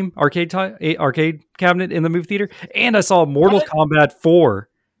 2 game, arcade cabinet in the movie theater, and I saw a Mortal What? Kombat 4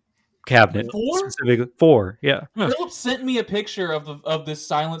 cabinet. 4? Specifically, 4, yeah. Philip sent me a picture of this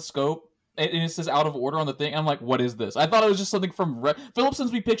Silent Scope, and it says out of order on the thing. I'm like, what is this? I thought it was just something from... Philip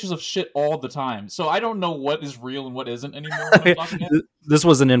sends me pictures of shit all the time, so I don't know what is real and what isn't anymore. When I'm talking about. This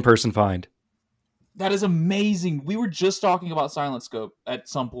was an in-person find. That is amazing. We were just talking about Silent Scope at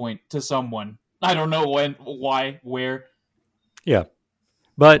some point to someone. I don't know when, why, where.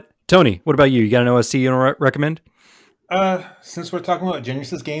 But, Tony, what about you? You got an OST you want to recommend? Since we're talking about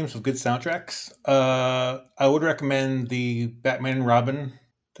Genesis games with good soundtracks, I would recommend the Batman and Robin.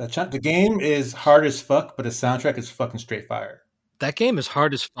 The game is hard as fuck, but the soundtrack is fucking straight fire. That game is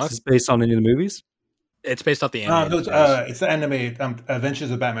hard as fuck. Is this based on any of the movies? It's based off the No, anime. it's the animated Adventures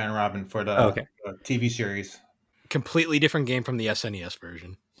of Batman and Robin for the Okay. TV series. Completely different game from the SNES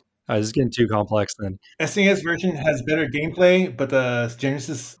version. This is getting too complex then. SNES version has better gameplay, but the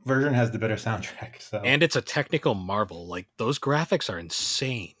Genesis version has the better soundtrack. So And it's a technical marvel. Like, those graphics are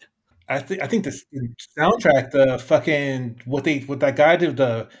insane. I think the soundtrack, the fucking what that guy did,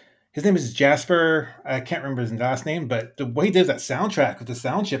 his name is Jasper. I can't remember his last name, but the way he does that soundtrack with the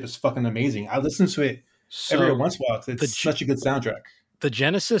sound chip is fucking amazing. I listen to it every So once in a while. It's such a good soundtrack. the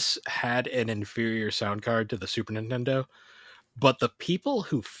Genesis had an inferior sound card to the Super Nintendo, but the people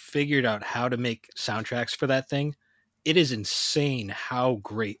who figured out how to make soundtracks for that thing, it is insane how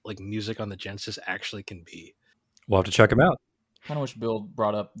great like music on the Genesis actually can be. We'll have to check them out. Kind of wish Bill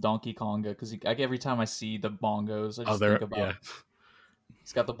brought up Donkey Konga because every time I see the bongos, I just think about.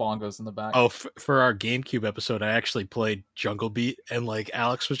 He's got the bongos in the back. Oh, for our GameCube episode, I actually played Jungle Beat, and like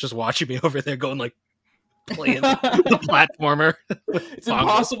Alex was just watching me over there going like playing the platformer. It's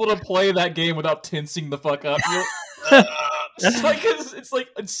impossible to play that game without tensing the fuck up.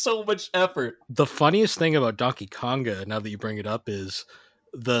 It's so much effort. The funniest thing about Donkey Konga, now that you bring it up, is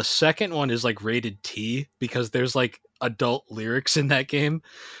the second one is like rated T because there's like adult lyrics in that game.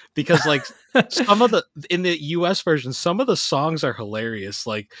 Because like in the US version, some of the songs are hilarious.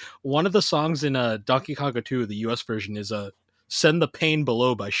 Like one of the songs in Donkey Konga 2, the US version, is "Send the Pain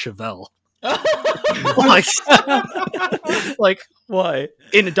Below" by Chevelle. like why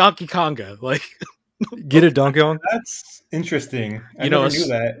in a Donkey Konga, like get a Donkey Kong? That's interesting. I never knew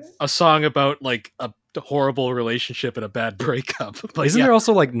that. A song about like a horrible relationship and a bad breakup. But isn't there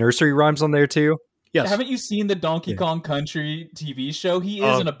also like nursery rhymes on there too? Yes. Haven't you seen the Donkey Kong Country TV show? He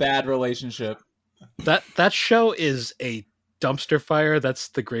is in a bad relationship. That show is a dumpster fire. That's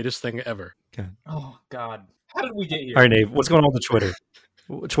the greatest thing ever. Okay. Oh God, how did we get here? All right, Nave, what's going on with the Twitter?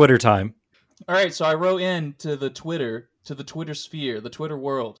 Twitter time. All right, so I wrote in to the Twitter sphere, the Twitter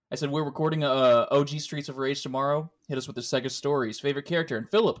world. I said, we're recording OG Streets of Rage tomorrow. Hit us with the Sega stories, favorite character. And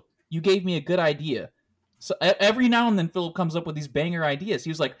Philip, you gave me a good idea. So every now and then, Philip comes up with these banger ideas. He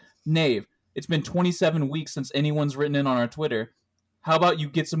was like, Nave, it's been 27 weeks since anyone's written in on our Twitter. How about you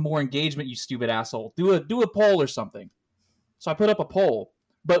get some more engagement, you stupid asshole? Do a poll or something. So I put up a poll.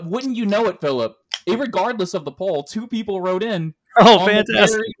 But wouldn't you know it, Philip, irregardless of the poll, 2 people wrote in on fantastic. The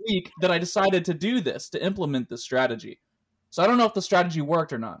very week that I decided to do this, to implement this strategy. So I don't know if the strategy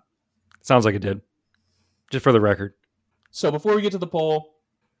worked or not. Sounds like it did. Just for the record. So before we get to the poll,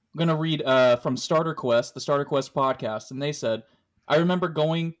 I'm going to read from Starter Quest, the Starter Quest podcast, and they said, I remember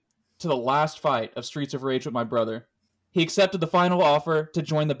going to the last fight of Streets of Rage with my brother. He accepted the final offer to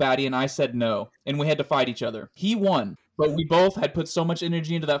join the baddie, and I said no, and we had to fight each other. He won, but we both had put so much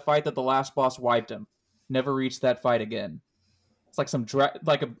energy into that fight that the last boss wiped him. Never reached that fight again. It's like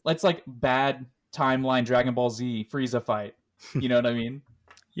it's like bad timeline Dragon Ball Z Frieza fight. You know what I mean?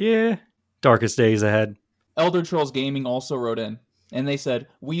 Yeah. Darkest days ahead. Elder Trolls Gaming also wrote in, and they said,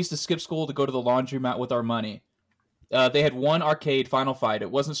 we used to skip school to go to the laundromat with our money. They had one arcade final fight. It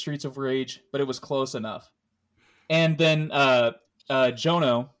wasn't Streets of Rage, but it was close enough. And then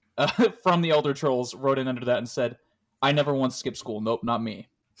Jono from the Elder Trolls wrote in under that and said, I never once skipped school. Nope, not me.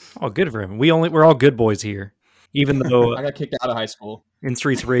 Oh, good for him. We're all good boys here. Even though I got kicked out of high school. In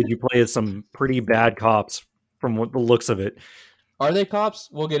Streets of Rage, you play as some pretty bad cops from the looks of it. Are they cops?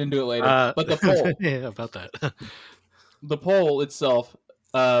 We'll get into it later. But the poll. Yeah, about that. The poll itself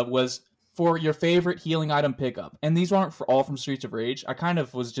was for your favorite healing item pickup. And these aren't all from Streets of Rage. I kind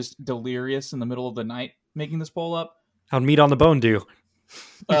of was just delirious in the middle of the night making this poll up. How'd Meat on the Bone do?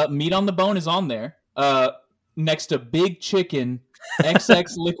 Meat on the Bone is on there. Next to Big Chicken,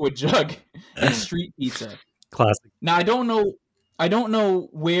 XX Liquid Jug, and Street Pizza. Classic. Now I don't know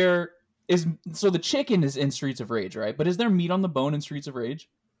where is. So the chicken is in Streets of Rage, right? But is there meat on the bone in Streets of Rage?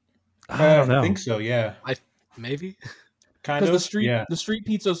 I don't know. I think so. Yeah. Maybe. Kind of. The street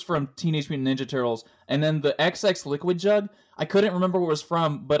pizza's from Teenage Mutant Ninja Turtles, and then the XX Liquid Jug. I couldn't remember where it was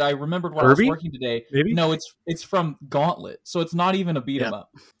from, but I remembered when Kirby? I was working today. Maybe? No, it's from Gauntlet, so it's not even a beat 'em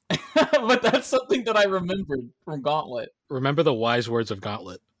up. But that's something that I remembered from Gauntlet. Remember the wise words of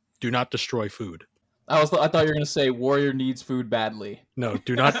Gauntlet: do not destroy food. I thought you were gonna say Warrior needs food badly. No,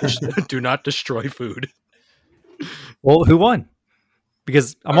 do not do not destroy food. Well, who won?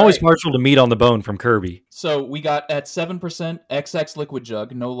 Because I'm always partial to Meat on the Bone from Kirby. So we got at 7% XX Liquid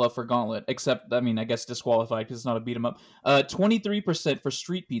Jug, no love for Gauntlet, except, I guess disqualified because it's not a beat 'em up. 23% for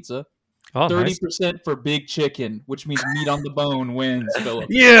Street Pizza, 30% for Big Chicken, which means Meat on the Bone wins, Philip.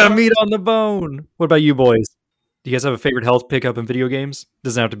 Yeah, Meat on the Bone. What about you boys? Do you guys have a favorite health pickup in video games?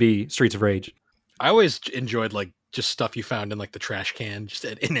 Doesn't have to be Streets of Rage. I always enjoyed like just stuff you found in like the trash can, just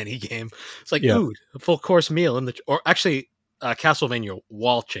in any game. It's like, ooh, a full course meal or actually Castlevania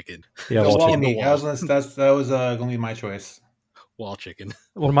wall chicken. Yeah, wall chicken. That was going to be my choice. Wall chicken.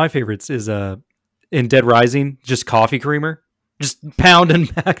 One of my favorites is in Dead Rising, just coffee creamer. Just pounding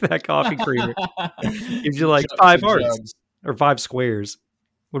back that coffee creamer. Gives you like 5 hearts or 5 squares.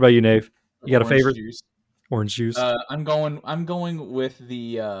 What about you, Nave? You got a favorite? Orange juice. I'm going with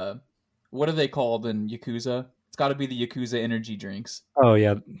the what are they called in Yakuza? It's got to be the Yakuza energy drinks. Oh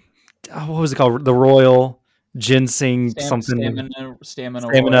yeah. What was it called? The Royal Ginseng something.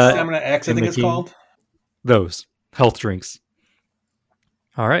 Stamina X, I think it's called. Those health drinks.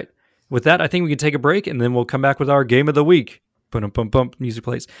 All right. With that, I think we can take a break and then we'll come back with our game of the week. Bump, music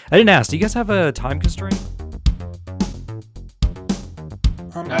plays. I didn't ask. Do you guys have a time constraint?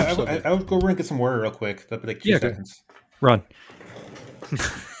 Absolutely. I would go run and get some water real quick. That'd be like 2 Yeah, okay. seconds. Run.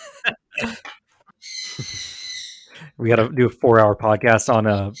 We got to do a 4-hour podcast on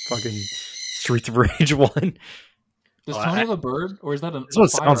fucking Streets of Rage 1. Does Oh, Tony I- have a bird, or is that a That's what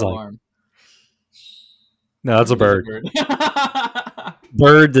it fire sounds like. alarm? No, that's a bird. That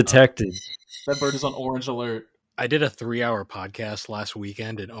Bird detected. bird is on orange alert. I did a 3-hour podcast last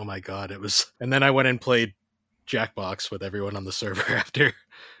weekend, and oh my god, it was. And then I went and played Jackbox with everyone on the server after.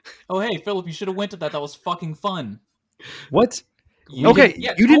 Oh hey, Philip, you should have went to that. That was fucking fun. What? You Okay, didn't-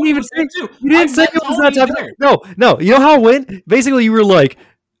 yeah, you didn't Tony even was there say- too. You didn't I say met it was that Tony type. there. No. You know how it went? Basically, you were like,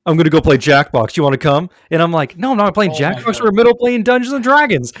 "I'm gonna go play Jackbox. You want to come?" And I'm like, "No, I'm not playing Oh my Jackbox. God. We're in the middle playing Dungeons and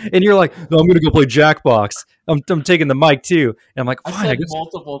Dragons." And you're like, "No, I'm gonna go play Jackbox. I'm taking the mic too." And I'm like, I "Fine, I said guess."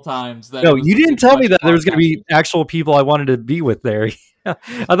 multiple times that. No, it was you the didn't Too tell me Much that there was gonna be podcast. actual people I wanted to be with there. I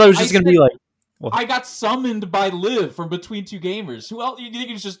thought it was I just gonna be said- like, I got summoned by Liv from Between Two Gamers. Who else? You think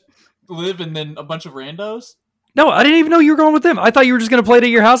it's just Liv and then a bunch of randos? no, I didn't even know you were going with them. I thought you were just gonna play it at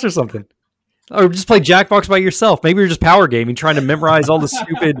your house or something. Or just play Jackbox by yourself. Maybe you're just power gaming, trying to memorize all the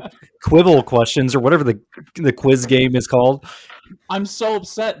stupid Quibble questions or whatever the quiz game is called. I'm so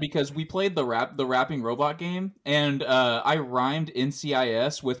upset because we played the rapping robot game, and I rhymed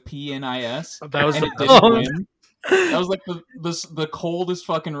NCIS with PNIS, That was and the it didn't Oh. win. That was like the coldest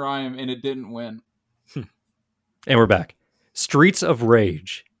fucking rhyme, and it didn't win. And we're back. Streets of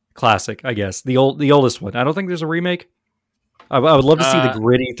Rage. Classic, I guess. The oldest one. I don't think there's a remake. I would love to see the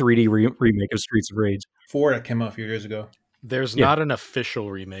gritty 3D remake of Streets of Rage. 4 that came out a few years ago. There's Yeah. not an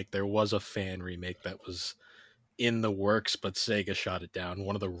official remake. There was a fan remake that was in the works, but Sega shot it down.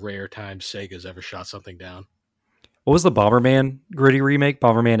 One of the rare times Sega's ever shot something down. What was the Bomberman gritty remake?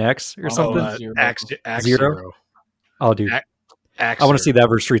 Bomberman X or Oh, something? Zero. Axe Zero? Zero. Oh, dude. Axe I want to see Zero. that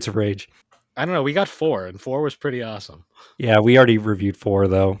versus Streets of Rage. I don't know. We got 4, and 4 was pretty awesome. Yeah, we already reviewed 4,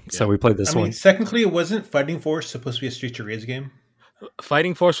 though. So Yeah. we played this I mean, one. technically, it wasn't Fighting Force supposed to be a Streets of Rage game?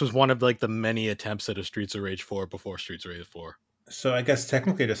 Fighting Force was one of like the many attempts at a Streets of Rage 4 before Streets of Rage 4. So I guess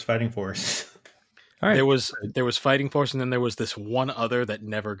technically it is Fighting Force. All right. There was Fighting Force, and then there was this one other that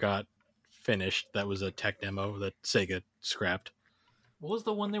never got finished. That was a tech demo that Sega scrapped. What was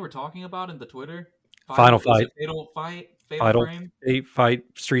the one they were talking about in the Twitter? Final was it Fight. Fatal Fight. Fatal Frame. Fight,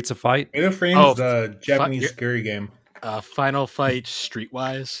 Streets of Fight. Fatal Frames, Oh, the Japanese yeah. scary game. Final Fight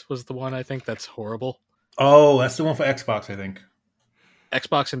Streetwise was the one, I think. That's horrible. Oh, that's the one for Xbox, I think.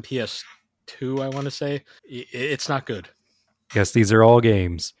 Xbox and PS2, I want to say. It's not good. Yes, these are all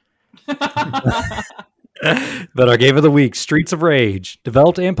games. But our game of the week, Streets of Rage,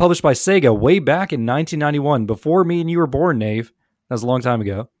 developed and published by Sega way back in 1991, before me and you were born, Nave. That was a long time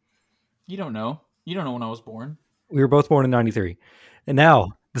ago. You don't know. You don't know when I was born. We were both born in 93. And now,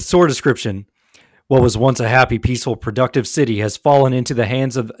 the store description. What was once a happy, peaceful, productive city has fallen into the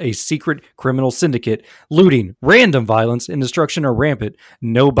hands of a secret criminal syndicate. Looting, random violence, and destruction are rampant.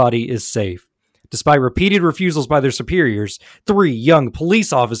 Nobody is safe. Despite repeated refusals by their superiors, 3 young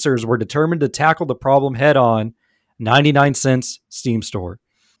police officers were determined to tackle the problem head on. 99 cents Steam store.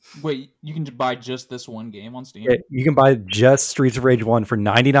 Wait, you can buy just this one game on Steam? You can buy just Streets of Rage 1 for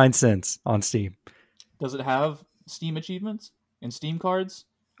 99 cents on Steam. Does it have Steam achievements and Steam cards?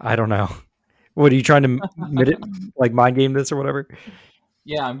 I don't know. What are you trying to like mind game this or whatever?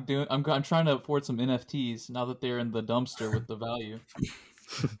 Yeah, I'm trying to afford some NFTs now that they're in the dumpster with the value.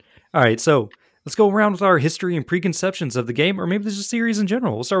 All right, so let's go around with our history and preconceptions of the game, or maybe there's a series in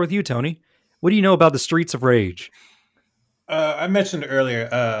general. We'll start with you, Tony. What do you know about the Streets of Rage? I mentioned earlier,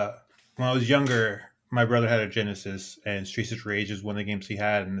 when I was younger, my brother had a Genesis, and Streets of Rage is one of the games he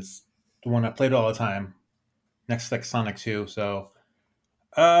had, and it's the one I played all the time, next to like Sonic 2. So,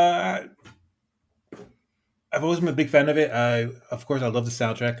 I've always been a big fan of it. Of course, I love the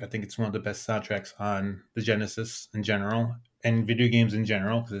soundtrack. I think it's one of the best soundtracks on the Genesis in general, and video games in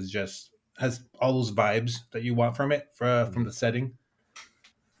general, because it just has all those vibes that you want from it, from the setting.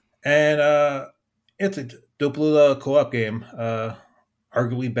 And it's a dope little co-op game.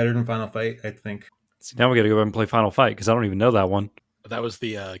 Arguably better than Final Fight, I think. So now we got to go ahead and play Final Fight because I don't even know that one. That was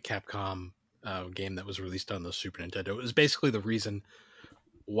the Capcom game that was released on the Super Nintendo. It was basically the reason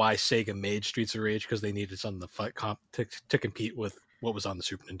why Sega made Streets of Rage, because they needed something to compete with what was on the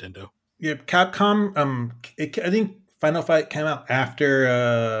Super Nintendo. Yeah, Capcom. I think Final Fight came out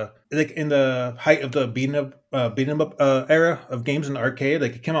after, like in the height of the beating up era of games in the arcade.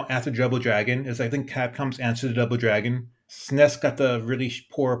 Like it came out after Double Dragon. It's I think Capcom's answer to Double Dragon. SNES got the really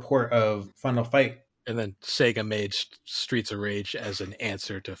poor port of Final Fight. And then Sega made Streets of Rage as an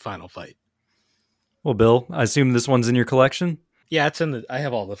answer to Final Fight. Well, Bill, I assume this one's in your collection? Yeah, it's in the.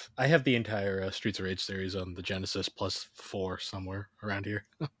 I have the entire Streets of Rage series on the Genesis plus 4 somewhere around here.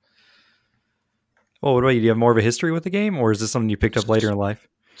 Well, what about you? Do you have more of a history with the game, or is this something you picked up later in life?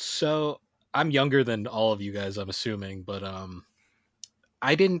 So I'm younger than all of you guys, I'm assuming, but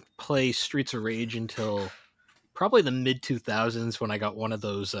I didn't play Streets of Rage until probably the mid 2000s when I got one of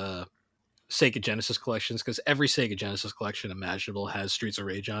those Sega Genesis collections, because every Sega Genesis collection imaginable has Streets of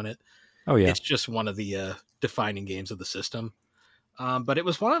Rage on it. Oh yeah, It's just one of the defining games of the system. But it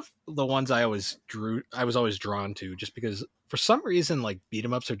was one of the ones I was always drawn to, just because for some reason, like, beat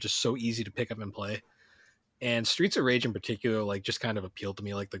 'em ups are just so easy to pick up and play. And Streets of Rage in particular, like, just kind of appealed to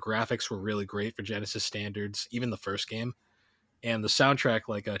me. Like, the graphics were really great for Genesis standards, even the first game. And the soundtrack,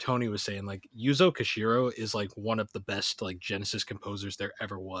 like Tony was saying, like, Yuzo Koshiro is like one of the best like Genesis composers there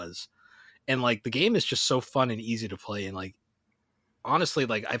ever was. And like the game is just so fun and easy to play. And like, honestly,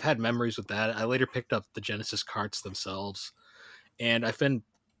 like, I've had memories with that. I later picked up the Genesis carts themselves, and I've been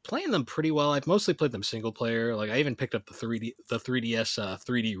playing them pretty well. I've mostly played them single player. Like, I even picked up the 3DS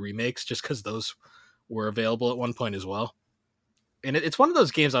 3D remakes just because those were available at one point as well. And it's one of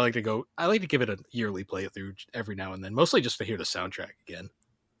those games I like to give it a yearly playthrough every now and then, mostly just to hear the soundtrack again.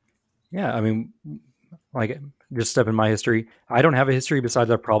 yeah. I mean, like, just step in my history. I don't have a history besides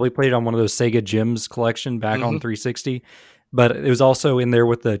I probably played it on one of those Sega Gems collection back on 360, but it was also in there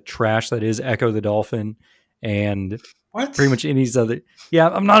with the trash that is Echo the Dolphin and What? pretty much any other. Yeah,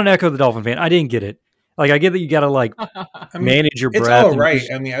 I'm not an Echo the Dolphin fan. I didn't get it. Like, I get that you got to like I mean, manage your it's breath. all and right.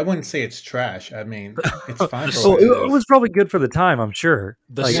 just- I mean, I wouldn't say it's trash. I mean, it's fine. For Well, what it was probably good for the time, I'm sure.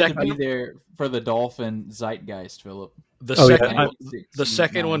 The Like, You have to second- be there for the dolphin zeitgeist, Philip. The Oh, yeah. second See- the see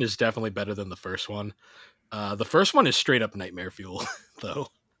second now. one is definitely better than the first one. The first one is straight up nightmare fuel, though.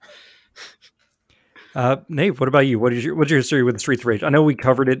 Nate, what about you? What's your history with Streets of Rage? I know we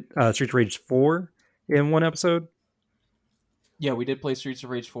covered it, Streets of Rage 4 in one episode. Yeah, we did play Streets of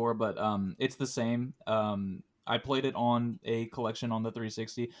Rage 4, but it's the same. I played it on a collection on the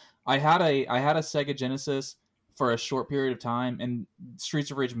 360. I had a Sega Genesis for a short period of time, and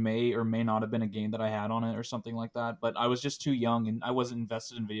Streets of Rage may or may not have been a game that I had on it or something like that, but I was just too young and I wasn't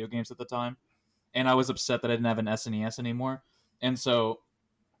invested in video games at the time, and I was upset that I didn't have an SNES anymore. And so,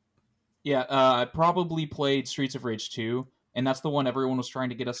 yeah, I probably played Streets of Rage 2, and that's the one everyone was trying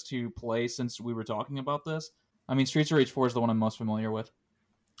to get us to play since we were talking about this. I mean, Streets of Rage 4 is the one I'm most familiar with.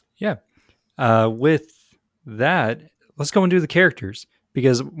 Yeah. With that, let's go and do the characters.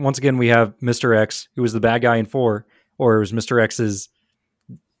 Because once again, we have Mr. X, who was the bad guy in 4, or it was Mr. X's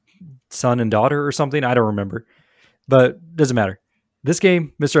son and daughter or something. I don't remember. But doesn't matter. This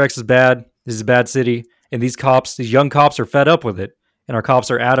game, Mr. X is bad. This is a bad city. And these young cops are fed up with it. And our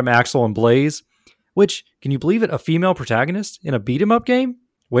cops are Adam, Axel, and Blaze. Which, can you believe it? A female protagonist in a beat-em-up game?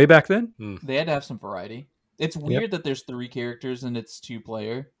 Way back then? They had to have some variety. It's weird that there's 3 characters and it's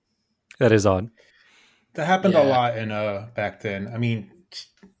 2-player. That is odd. That happened a Yeah. lot in back then. I mean,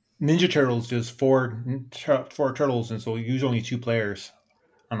 Ninja Turtles just four turtles, and so usually only 2 players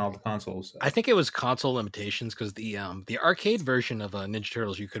on all the consoles. I think it was console limitations because the arcade version of Ninja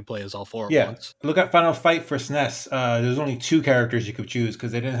Turtles you could play as all 4 at Yeah, once. look at Final Fight for SNES. There's only 2 characters you could choose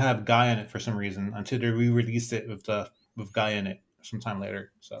because they didn't have Guy in it for some reason until they re-released it with Guy in it sometime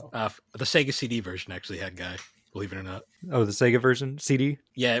later. So The Sega CD version actually had Guy, believe it or not. Oh, the Sega version? CD?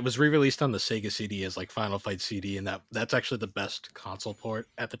 Yeah, it was re-released on the Sega CD as like Final Fight CD, and that's actually the best console port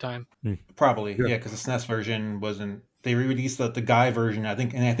at the time. probably Yeah. yeah, because the SNES version wasn't. They re-released the Guy version, I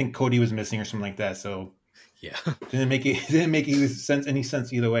think Cody was missing or something like that. So Yeah. didn't make any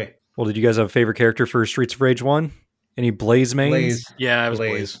sense either way. Well, did you guys have a favorite character for Streets of Rage 1? Any Blaze mains? Blaze, Yeah, it was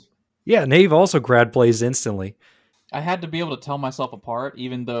Blaze. Yeah, Nave also grabbed Blaze instantly. I had to be able to tell myself apart,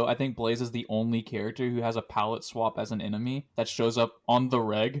 even though I think Blaze is the only character who has a palette swap as an enemy that shows up on the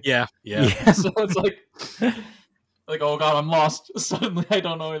reg. Yeah. So it's like, oh god, I'm lost. Suddenly, I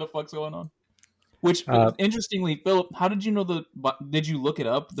don't know where the fuck's going on. Which, interestingly, Philip, how did you know did you look it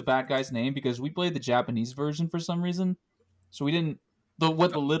up, the bad guy's name? Because we played the Japanese version for some reason, so we didn't. The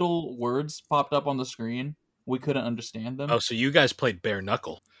little words popped up on the screen, we couldn't understand them. Oh, so you guys played Bare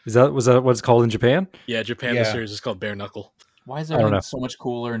Knuckle? Was that what it's called in Japan? Yeah, Japan. Yeah. The series is called Bare Knuckle. Why is I don't everything know. so much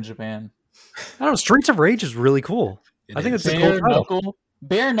cooler in Japan? I don't know. Streets of Rage is really cool. I think is. it's a cool title.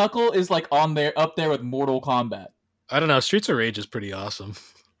 Bare Knuckle is like up there with Mortal Kombat. I don't know. Streets of Rage is pretty awesome.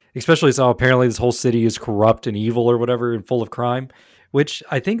 Especially so apparently this whole city is corrupt and evil or whatever and full of crime, which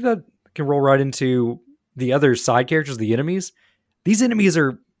I think that can roll right into the other side characters, the enemies. These enemies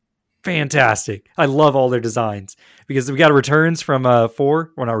are fantastic. I love all their designs because we got returns from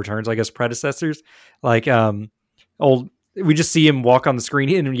 4, or not returns, I guess predecessors, like old we just see him walk on the screen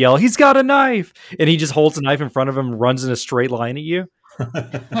and yell, "He's got a knife!" And he just holds a knife in front of him, runs in a straight line at you.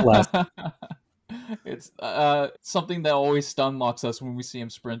 It's something that always stun locks us when we see him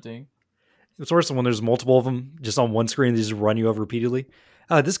sprinting. It's worse when there's multiple of them just on one screen. They just run you over repeatedly.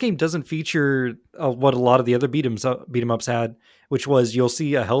 This game doesn't feature what a lot of the other beat 'em ups had, which was you'll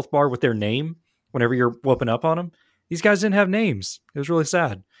see a health bar with their name whenever you're whooping up on them. These guys didn't have names. It was really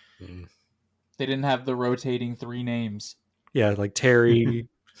sad. They didn't have the rotating 3 names. Yeah, like Terry,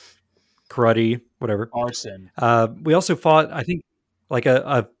 Cruddy, whatever. Arson. We also fought, I think, like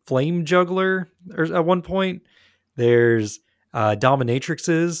a flame juggler at one point. There's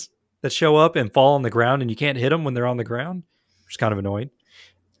dominatrixes that show up and fall on the ground, and you can't hit them when they're on the ground, which is kind of annoying.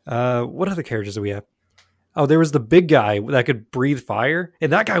 What other characters do we have? Oh, there was the big guy that could breathe fire,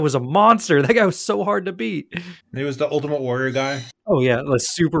 and that guy was a monster. That guy was so hard to beat. There was the Ultimate Warrior guy. Oh yeah, a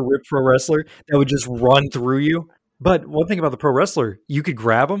super ripped pro wrestler that would just run through you. But one thing about the pro wrestler, you could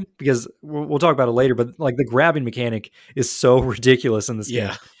grab him because we'll talk about it later. But like the grabbing mechanic is so ridiculous in this game.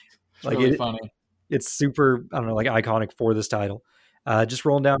 It's like really funny. It's super, I don't know, like iconic for this title. Just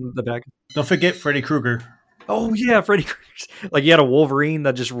rolling down the back. Don't forget Freddy Krueger. Oh yeah, Freddy Krueger. Like you had a Wolverine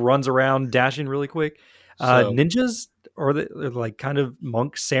that just runs around dashing really quick. Ninjas or they're like kind of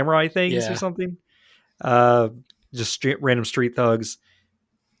monk samurai things or something. Just random street thugs.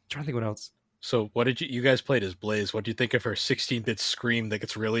 I'm trying to think what else. So what did you guys played as Blaze? What do you think of her 16-bit scream that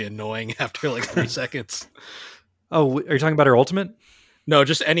gets really annoying after like 3 seconds? Oh, are you talking about her ultimate? No,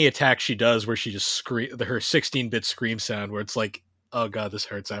 just any attack she does where she just her 16-bit scream sound where it's like, oh god, this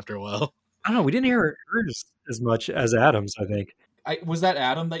hurts after a while. I don't know. We didn't hear hers as much as Adam's, I think. Was that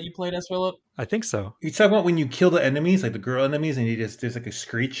Adam that you played as, Philip? I think so. You talking about when you kill the enemies, like the girl enemies, and there's like a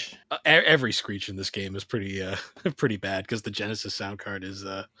screech? Every screech in this game is pretty pretty bad because the Genesis sound card is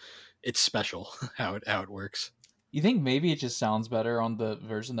it's special how it works. You think maybe it just sounds better on the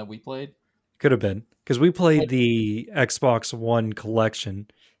version that we played? Could have been because we played the Xbox One collection,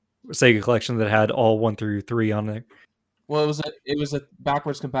 Sega collection that had all 1 through 3 on there. Well, it was a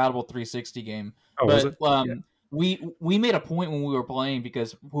backwards compatible 360 game. Oh, but, was it? Yeah. We made a point when we were playing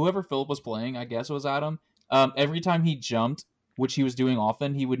because whoever Philip was playing, I guess it was Adam. Every time he jumped, which he was doing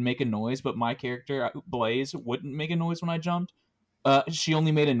often, he would make a noise. But my character Blaze wouldn't make a noise when I jumped. She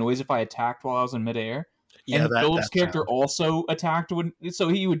only made a noise if I attacked while I was in midair. Yeah, and Philip's character also attacked so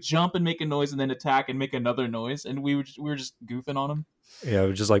he would jump and make a noise and then attack and make another noise, and we were just goofing on him. Yeah,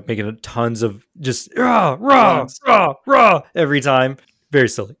 just like making tons of just rah rah rah rah every time. Very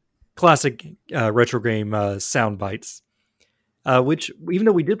silly. Classic retro game sound bites. Which even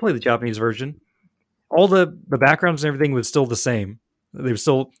though we did play the Japanese version, all the backgrounds and everything was still the same. They were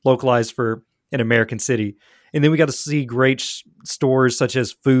still localized for an American city. And then we got to see great stores such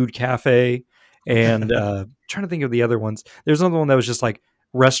as Food Cafe and trying to think of the other ones. There's another one that was just like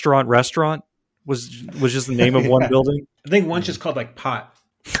restaurant was just the name of one building. I think one's just called like Pot.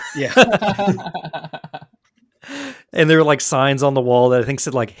 Yeah. And there were like signs on the wall that I think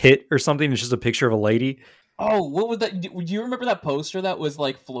said like hit or something. It's just a picture of a lady. Oh, what was that? Do you remember that poster that was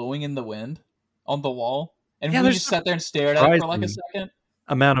like flowing in the wind on the wall? And Yeah, we there's just sat there and stared at it for like a surprising second.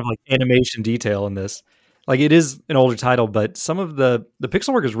 Amount of like animation detail in this. Like it is an older title, but some of the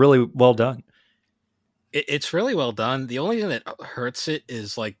pixel work is really well done. It's really well done. The only thing that hurts it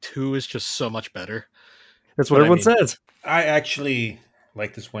is like 2 is just so much better. That's what But I everyone mean- says. I actually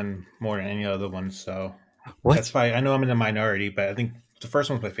like this one more than any other one, so What? that's why I know I'm in the minority, but I think the first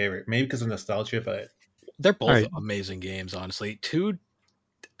one's my favorite. Maybe because of nostalgia, but They're both Alright. amazing games, honestly.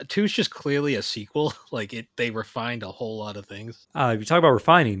 2's just clearly a sequel. Like they refined a whole lot of things. If you talk about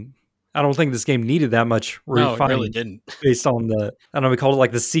refining, I don't think this game needed that much No, refining it really didn't. based on I don't know, we called it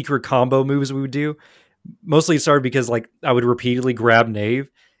like the secret combo moves we would do. Mostly it started because like I would repeatedly grab Nave.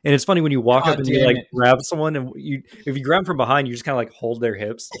 And it's funny when you walk God up and you damn like it. grab someone and if you grab them from behind, you just kind of like hold their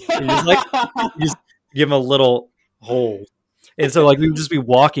hips. And you just like you just give them a little hold. And so like we would just be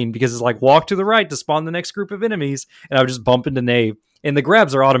walking because it's like walk to the right to spawn the next group of enemies. And I would just bump into Nave. And the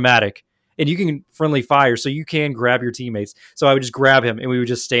grabs are automatic. And you can friendly fire, so you can grab your teammates. So I would just grab him and we would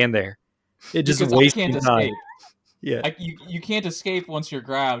just stand there. It just Because I wasting can't time. escape. Yeah. You can't escape once you're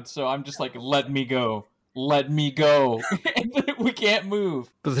grabbed, so I'm just like, let me go. Let me go. We can't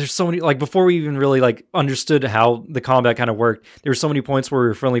move. But there's so many, like before we even really like understood how the combat kind of worked, there were so many points where we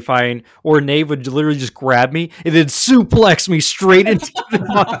were friendly firing, or Nave would literally just grab me and then suplex me straight into the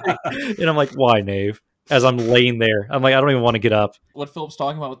body. And I'm like, why, Nave? As I'm laying there, I'm like, I don't even want to get up. What Philip's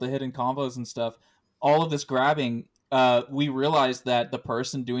talking about with the hidden combos and stuff, all of this grabbing, we realized that the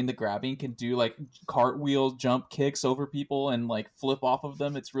person doing the grabbing can do like cartwheel jump kicks over people and like flip off of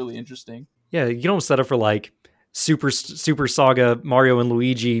them. It's really interesting. Yeah, you don't set up for like Super Saga Mario and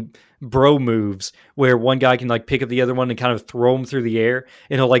Luigi bro moves where one guy can like pick up the other one and kind of throw him through the air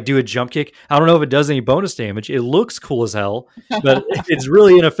and he'll like do a jump kick. I don't know if it does any bonus damage. It looks cool as hell, but it's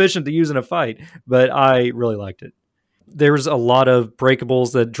really inefficient to use in a fight, but I really liked it. There's a lot of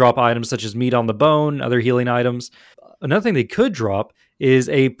breakables that drop items such as meat on the bone, other healing items. Another thing they could drop is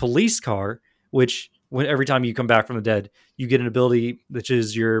a police car, which every time you come back from the dead, you get an ability, which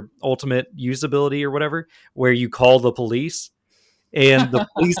is your ultimate use ability or whatever, where you call the police. And the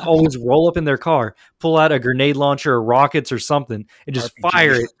police always roll up in their car, pull out a grenade launcher or rockets or something, and just RPG.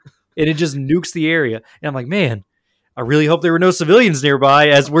 fire it. And it just nukes the area. And I'm like, man, I really hope there were no civilians nearby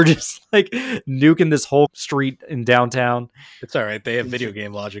as we're just like nuking this whole street in downtown. It's all right. They have video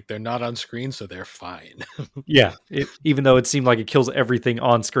game logic. They're not on screen, so they're fine. Yeah, even though it seemed like it kills everything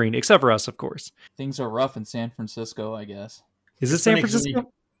on screen, except for us, of course. Things are rough in San Francisco, I guess. Is it San funny 'cause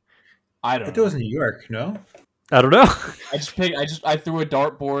Francisco? I I don't thought it know. was New York, no? I don't know. I threw a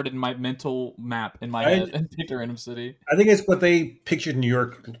dartboard in my mental map in my head and picked a random city. I think it's what they pictured New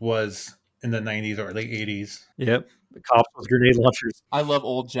York was in the 90s or late 80s. Yep. The cops with grenade launchers. I love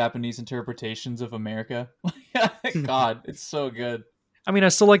old Japanese interpretations of America. God, it's so good. I mean, I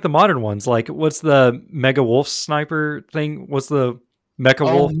still like the modern ones. Like, what's the Mega Wolf sniper thing? What's the Mecha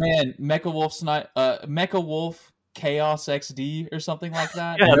Oh Wolf? man, Mecha Wolf Chaos XD or something like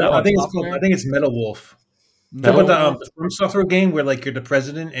that. Yeah, that I think it's Software? called, I think it's Metal Wolf. Metal Talk about Wolf? the From Software game where like you're the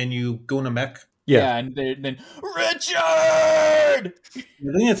president and you go in a mech. Yeah. And then Richard. I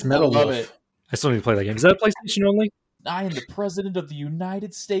think it's Metal I love Wolf. it. I still need to play that game. Is that PlayStation only? I am the president of the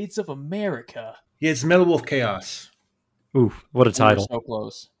United States of America. Yeah, it's Metal Wolf Chaos. Ooh, what a We were title. so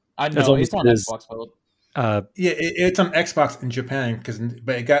close. I That's know almost it's on it is. Xbox, but Yeah, it's on Xbox in Japan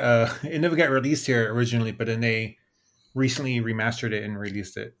but it got it never got released here originally, but then they recently remastered it and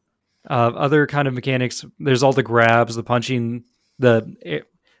released it. Other kind of mechanics. There's all the grabs, the punching.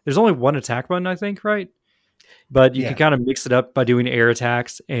 There's only one attack button, I think, right? But you Yeah. can kind of mix it up by doing air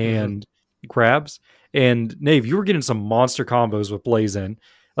attacks and grabs. And Nave, you were getting some monster combos with Blazin.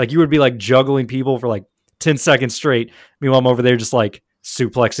 Like you would be like juggling people for like 10 seconds straight. Meanwhile, I'm over there just like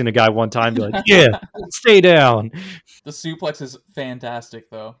suplexing a guy one time, be like, yeah, stay down. the suplex is fantastic,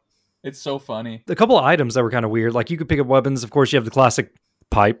 though. It's so funny. A couple of items that were kind of weird. Like you could pick up weapons. Of course, you have the classic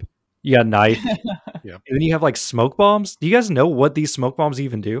pipe. You got a knife. Yeah. And then you have like smoke bombs. Do you guys know what these smoke bombs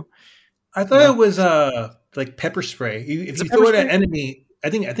even do? I thought it was like pepper spray. If Is it you throw pepper it at spray? an enemy, I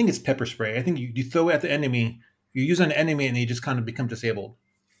think it's pepper spray. I think you throw it at the enemy, you use an enemy, and they just kind of become disabled.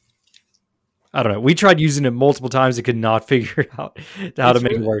 I don't know. We tried using it multiple times and could not figure out how to It's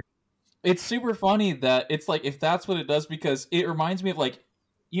make it really- work. It's super funny that it's like if that's what it does, because it reminds me of like,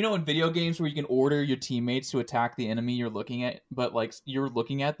 you know, in video games where you can order your teammates to attack the enemy you're looking at, but like you're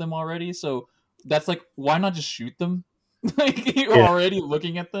looking at them already. So that's like, why not just shoot them? Like you're Yeah. already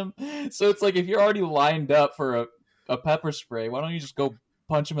looking at them. So it's like if you're already lined up for a pepper spray, why don't you just go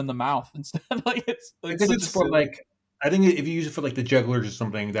punch them in the mouth instead? Like it's I like think such it's a for silly- like I think if you use it for like the jugglers or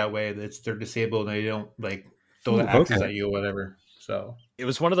something, that way they're disabled and they don't like throw the Ooh, axes okay. at you or whatever. So It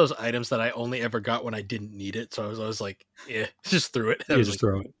was one of those items that I only ever got when I didn't need it. So I was always like, yeah, just threw it. I You was just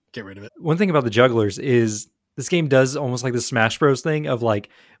like, throw it. get rid of it. One thing about the jugglers is this game does almost like the Smash Bros thing of like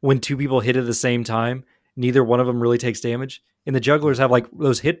when two people hit at the same time, neither one of them really takes damage. And the jugglers have like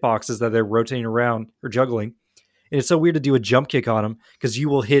those hit boxes that they're rotating around or juggling. And it's so weird to do a jump kick on them because you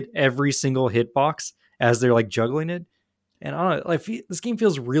will hit every single hit box as they're like juggling it. And I don't know, like this game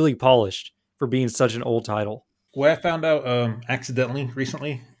feels really polished for being such an old title. what I found out accidentally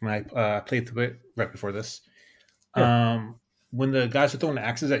recently when I played through it right before this, when the guys are throwing the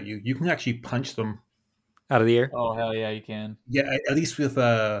axes at you, you can actually punch them. Out of the air. Oh hell yeah, you can. Yeah, at least with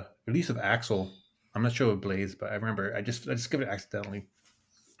Axel. I'm not sure with Blaze, but I remember I just skipped it accidentally.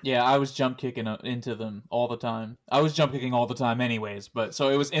 Yeah, I was jump kicking into them all the time. I was jump kicking all the time, anyways. But so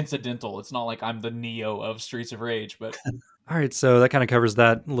it was incidental. It's not like I'm the Neo of Streets of Rage. But All right, so that kind of covers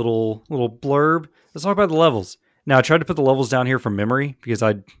that little blurb. Let's talk about the levels. Now, I tried to put the levels down here from memory because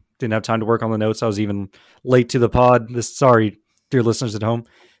I didn't have time to work on the notes. I was even late to the pod. Sorry, dear listeners at home.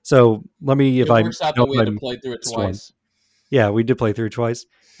 So let me, if it I works out that don't we had mind- to play through it this one. twice. yeah, we did play through it twice.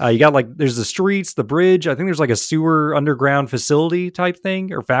 You got like there's the streets, the bridge. I think there's like a sewer underground facility type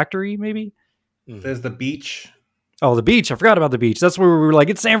thing or factory maybe. There's the beach. Oh, the beach. I forgot about the beach. That's where we were like,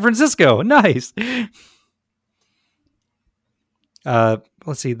 it's San Francisco. Nice.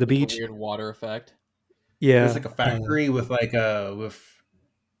 Let's see, the With the beach. weird water effect. Yeah, There's like a factory with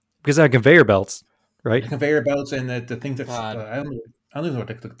because I have conveyor belts, right? conveyor belts and the things that God. I don't know. I don't know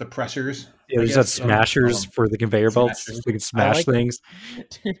what the pressers. Yeah, I there's that guess, smashers for the conveyor belts. smashers. They can smash like- things.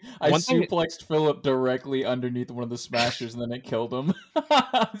 Dude, I One thing- suplexed Philip directly underneath one of the smashers, and then it killed him.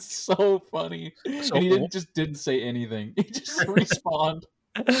 It's so funny. So- And he didn't say anything. He just respawned.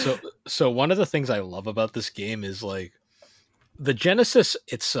 So one of the things I love about this game is like the Genesis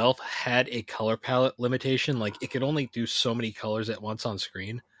itself had a color palette limitation. Like it could only do so many colors at once on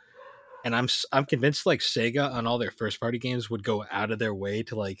screen. And I'm convinced like Sega on all their first party games would go out of their way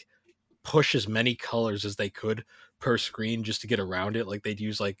to like push as many colors as they could per screen just to get around it. Like they'd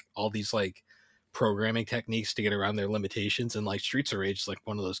use like all these like programming techniques to get around their limitations. And like Streets of Rage is like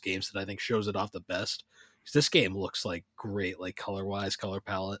one of those games that I think shows it off the best. 'Cause this game looks like great, like color wise, color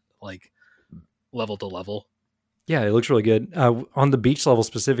palette, like level to level. Yeah, it looks really good. On the beach level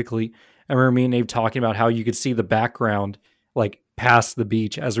specifically, I remember me and Abe talking about how you could see the background like past the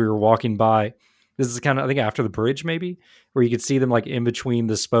beach as we were walking by. This is kind of, I think, after the bridge maybe, where you could see them like in between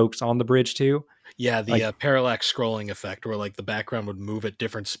the spokes on the bridge too. Yeah, the Like- parallax scrolling effect where like the background would move at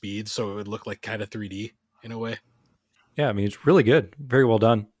different speeds, so it would look like kind of 3D in a way. Yeah, I mean, it's really good. Very well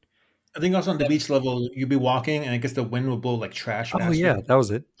done. I think also on the beach level, you'd be walking, and I guess the wind would blow like trash. Oh, past yeah, you. that was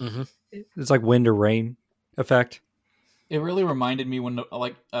it. Mm-hmm. It's like wind or rain effect. It really reminded me when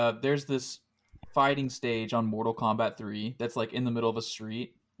there's this fighting stage on Mortal Kombat 3 that's like in the middle of a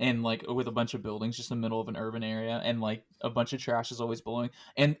street and like with a bunch of buildings just in the middle of an urban area, and like a bunch of trash is always blowing,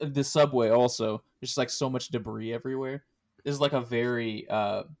 and the subway also, there's just like so much debris everywhere. This is like a very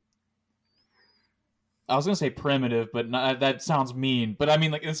I was gonna say primitive, but not, that sounds mean. But I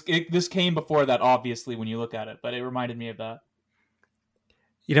mean, like this came before that, obviously, when you look at it. But it reminded me of that.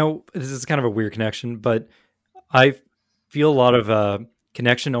 You know, this is kind of a weird connection, but I feel a lot of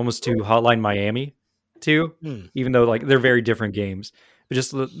connection almost to Hotline Miami too, even though like they're very different games. But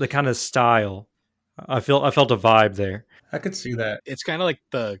just the kind of style, I felt a vibe there. I could see that. It's kind of like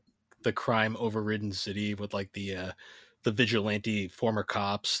the crime overridden city with like the vigilante former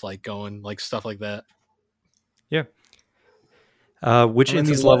cops like going like stuff like that. Which in It's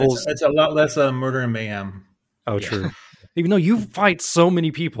these a lot- levels, it's a lot less murder and mayhem. oh Yeah. true. Even though you fight so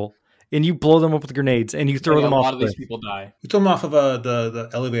many people and you blow them up with grenades and you throw Like, them a off lot of these the, people die. You throw them off of the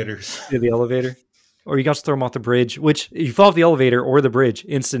elevators. the elevator, or you got to throw them off the bridge. Which if you fall off the elevator or the bridge,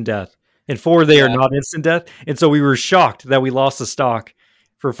 instant death. And 4, they are Yeah. not instant death, and so we were shocked that we lost the stock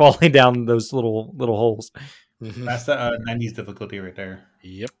for falling down those little holes. Mhm. That's the 90s difficulty right there.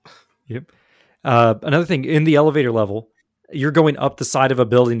 Yep. Yep. Another thing, in the elevator level, you're going up the side of a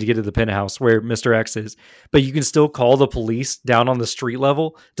building to get to the penthouse where Mr. X is, but you can still call the police down on the street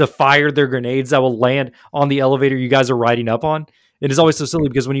level to fire their grenades that will land on the elevator you guys are riding up on. It is always so silly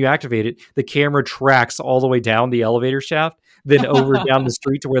because when you activate it, the camera tracks all the way down the elevator shaft, then over down the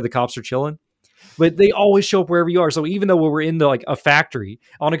street to where the cops are chilling. But they always show up wherever you are. So even though we're in like a factory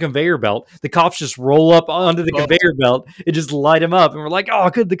on a conveyor belt, the cops just roll up onto the conveyor belt and just light them up. And we're like, oh,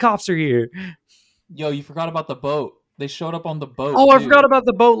 good, the cops are here. Yo, you forgot about the boat. They showed up on the boat. Oh, I too. forgot about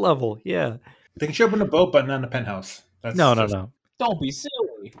the boat level. Yeah. They can show up in the boat, but not in the penthouse. That's No. Don't be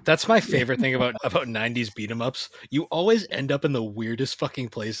silly. That's my favorite thing about 90s beat 'em ups. You always end up in the weirdest fucking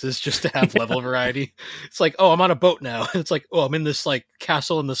places just to have level variety. It's like, oh, I'm on a boat now. It's like, oh, I'm in this like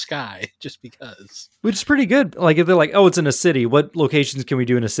castle in the sky just because. Which is pretty good. Like if they're like, oh, it's in a city. What locations can we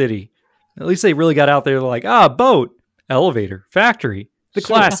do in a city? At least they really got out there. They're like, boat, elevator, factory, the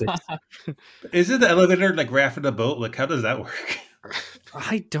classics. Is it the elevator like right after the boat? Like, how does that work?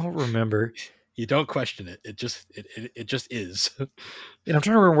 I don't remember. You don't question it. It just is. And I'm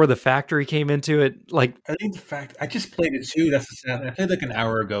trying to remember where the factory came into it. Like, I think the fact I just played it too. That's the sad. I played like an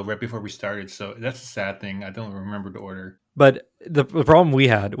hour ago, right before we started. So that's the sad thing. I don't remember the order. but the problem we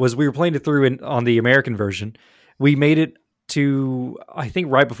had was we were playing it through on the American version. We made it to, I think,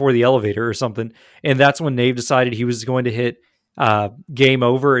 right before the elevator or something. And that's when Nave decided he was going to hit game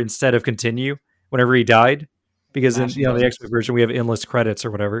over instead of continue whenever he died. Because in the Xbox version, we have endless credits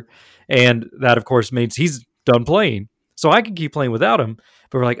or whatever. And that, of course, means he's done playing. So I can keep playing without him.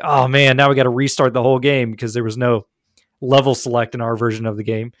 But we're like, oh, man, now we got to restart the whole game because there was no level select in our version of the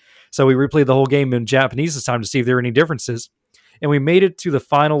game. So we replayed the whole game in Japanese this time to see if there were any differences. And we made it to the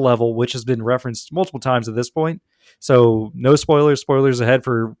final level, which has been referenced multiple times at this point. So no spoilers. Spoilers ahead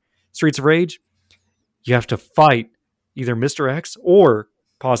for Streets of Rage. You have to fight either Mr. X or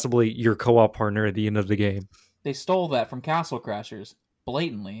possibly your co-op partner at the end of the game. They stole that from Castle Crashers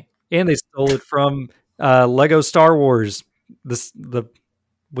blatantly. And they stole it from Lego Star Wars.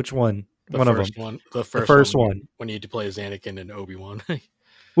 Which one? One of them. The first one. When you had to play as Anakin and Obi-Wan.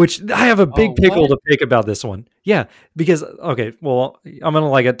 Which I have a big pickle what? to pick about this one. Yeah, because, okay, well, I'm in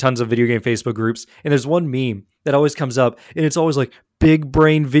like tons of video game Facebook groups, and there's one meme that always comes up, and it's always like, big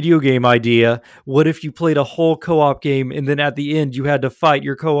brain video game idea. What if you played a whole co-op game and then at the end you had to fight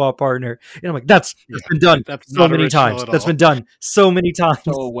your co-op partner? And I'm like, that's been done That's so not many original times. at That's all. been done so many times.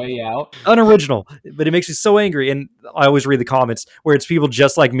 So a way out. Unoriginal, but it makes me so angry. And I always read the comments where it's people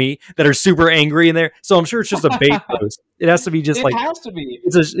just like me that are super angry in there. So I'm sure it's just a bait post. It has to be just It like has to be.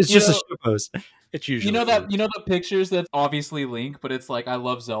 it's just a know- shit post. It's usually You know the pictures that obviously Link, but it's like I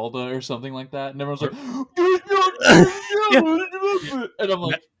love Zelda or something like that, and everyone's like, and I'm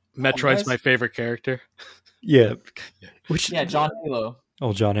like, Metroid's guys. my favorite character. Yeah. Which yeah, John Halo.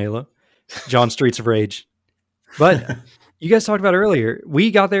 Oh, John Halo. John Streets of Rage. But you guys talked about earlier,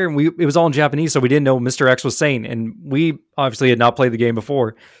 we got there and it was all in Japanese, so we didn't know what Mr. X was saying. And we obviously had not played the game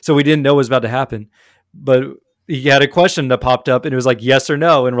before, so we didn't know what was about to happen. But he had a question that popped up and it was like, yes or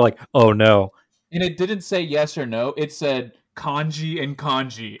no. And we're like, oh no. And it didn't say yes or no. It said kanji and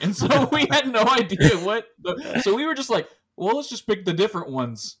kanji. And so we had no idea what. So we were just like, well, let's just pick the different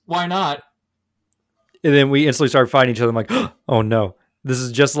ones. Why not? And then we instantly started fighting each other. I'm like, oh no. This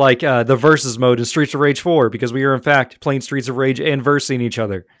is just like the versus mode in Streets of Rage 4 because we are in fact playing Streets of Rage and versing each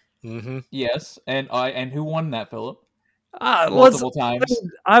other. Mm-hmm. Yes. And who won that, Philip? Let's, Multiple times.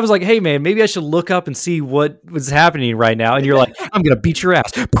 I was like, hey man, maybe I should look up and see what was happening right now. And you're like, I'm gonna beat your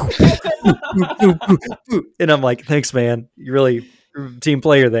ass. And I'm like, thanks, man. You're really team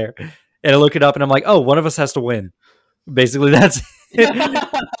player there. And I look it up and I'm like, oh, one of us has to win. Basically, that's it.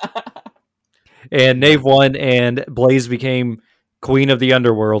 And Nave won, and Blaze became Queen of the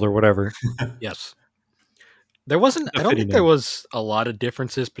Underworld or whatever. Yes. There wasn't. I don't Fitting think there name. was a lot of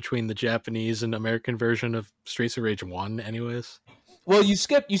differences between the Japanese and American version of Streets of Rage 1, anyways. Well, you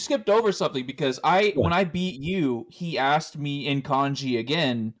skipped over something because when I beat you, he asked me in kanji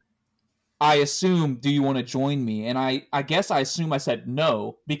again. I assume, do you want to join me? And I guess I assume I said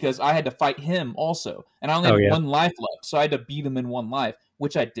no because I had to fight him also, and I only had 1 life left, so I had to beat him in 1 life,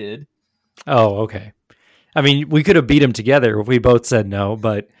 which I did. Oh, okay. I mean, we could have beat him together if we both said no,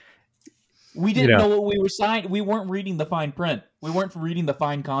 but We didn't know what we were signing. We weren't reading the fine print. We weren't reading the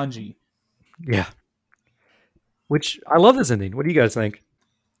fine kanji. yeah. Which I love this ending. What do you guys think?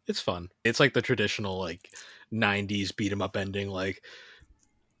 It's fun. It's like the traditional like 90s beat 'em up ending. Like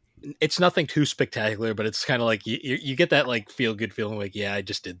it's nothing too spectacular, but it's kind of like you get that like feel good feeling. Like I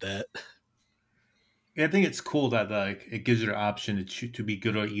just did that. Yeah, I think it's cool that like it gives you the option to choose to be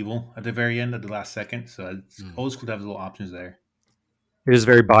good or evil at the very end at the last second. So it's always cool to have little options there. It is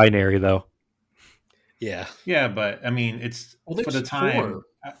very binary, though. Yeah. Yeah, but I mean, it's for the time.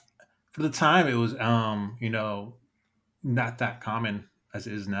 For the time, it was not that common as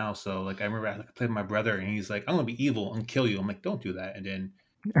it is now. So like I remember I played with my brother, and he's like, "I'm gonna be evil and kill you." I'm like, "Don't do that." And then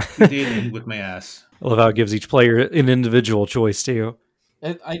he did, and he whipped my ass. I love how it gives each player an individual choice too.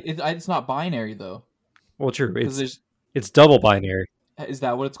 It's not binary though. Well, true. Because It's double binary. is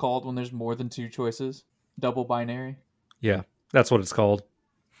that what it's called when there's more than 2 choices? Double binary. Yeah, that's what it's called.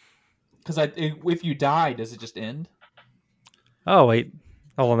 Because if you die, does it just end? Oh wait,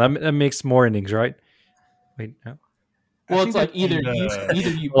 hold on. That makes more endings, right? Wait, no. Well, it's like either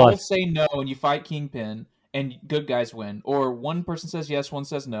you both say no and you fight Kingpin and good guys win, or one person says yes, one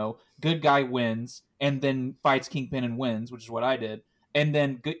says no. Good guy wins and then fights Kingpin and wins, which is what I did. And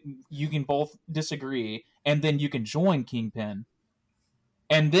then you can both disagree, and then you can join Kingpin,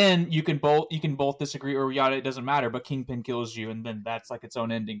 and then you can both disagree, or yada, it doesn't matter. But Kingpin kills you, and then that's like its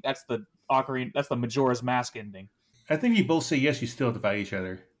own ending. That's the Majora's Mask ending. I think if you both say yes, you still have to fight each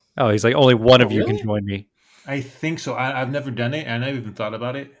other. Oh, he's like, only one of you really? can join me. I think so. I've never done it, and I never even thought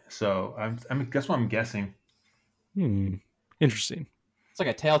about it. So that's what I'm guessing. Interesting. It's like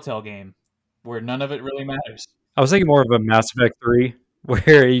a Telltale game where none of it really matters. I was thinking more of a Mass Effect 3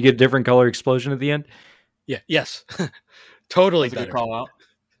 where you get different color explosion at the end, Yeah. Yes. Totally That's a good better. call out.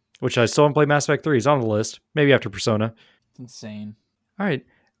 which I still haven't played. Mass Effect 3 is on the list. Maybe after Persona. It's insane. All right.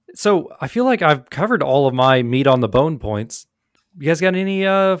 So I feel like I've covered all of my meat on the bone points. You guys got any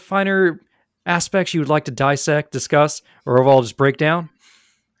finer aspects you would like to dissect, discuss, or overall just break down?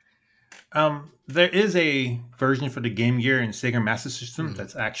 There is a version for the Game Gear and Sega Master System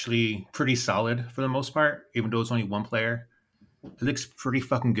that's actually pretty solid for the most part, even though it's only 1 player. It looks pretty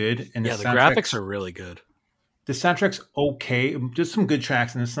fucking good, and Yeah, the graphics are really good. The soundtrack's okay. There's some good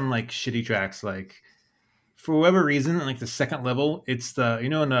tracks and there's some like shitty tracks. Like for whatever reason, like the second level, it's the in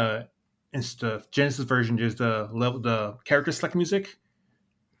the Genesis version, there's the character select music.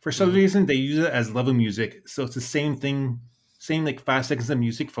 For some reason, they use it as level music, so it's the same thing, same like 5 seconds of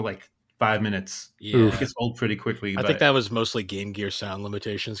music for like 5 minutes. Yeah. It gets old pretty quickly. I think that was mostly Game Gear sound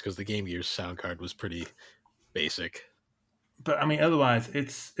limitations because the Game Gear sound card was pretty basic. But I mean, otherwise,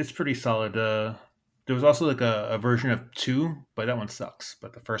 it's pretty solid. There was also like a version of 2, but that one sucks.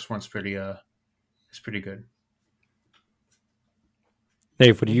 But the first one's it's pretty good.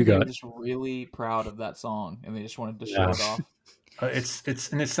 Dave, what do you Maybe they were got? just really proud of that song, and they just wanted to show Yeah. it off.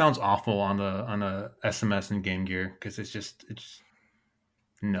 It's and it sounds awful on the SMS and Game Gear because it's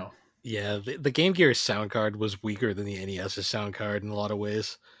no. Yeah, the Game Gear sound card was weaker than the NES's sound card in a lot of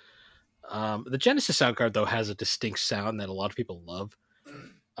ways. The Genesis sound card, though, has a distinct sound that a lot of people love.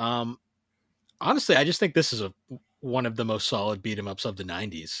 Honestly, I just think this is one of the most solid beat 'em ups of the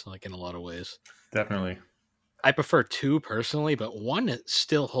 90s, like in a lot of ways. Definitely. I prefer 2 personally, but 1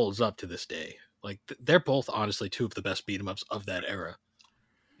 still holds up to this day. Like they're both honestly 2 of the best beat 'em ups of that era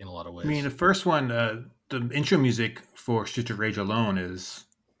in a lot of ways. I mean, the first one, the intro music for Streets of Rage alone is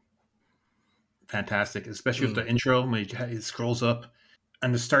fantastic, especially with the intro when it scrolls up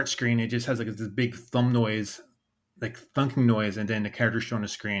on the start screen. It just has like this big thumb noise, like thunking noise, and then the character shown on the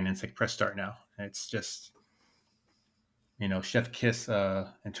screen, and it's like press start now. And it's just, chef kiss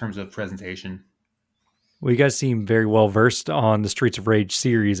in terms of presentation. Well, you guys seem very well versed on the Streets of Rage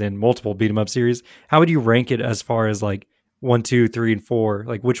series and multiple beat 'em up series. How would you rank it as far as like 1, 2, 3, and 4?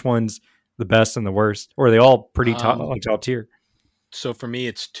 Like which one's the best and the worst, or are they all pretty top tier? So for me,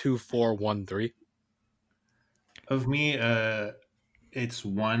 it's 2, 4, 1, 3. Of me, it's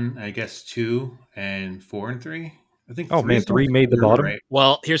 1, I guess 2, and 4 and 3. I think. Oh man, 3 made the You're bottom. right.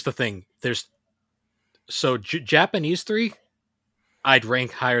 Well, here's the thing. Japanese 3, I'd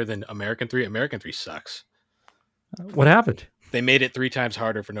rank higher than American 3. American 3 sucks. What happened? They made it 3 times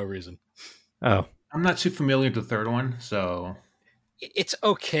harder for no reason. Oh, I'm not too familiar with the third one, so It's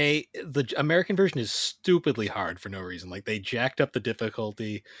okay. The American version is stupidly hard for no reason. Like they jacked up the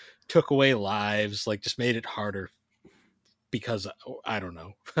difficulty, took away lives, like just made it harder because I don't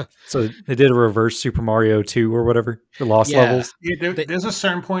know. so they did a reverse Super Mario 2 or whatever, the lost Yeah. levels. yeah, there's a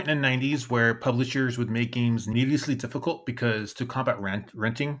certain point in the 90s where publishers would make games needlessly difficult because to combat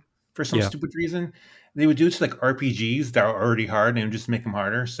renting for some Yeah. stupid reason, they would do it to like RPGs that are already hard and just make them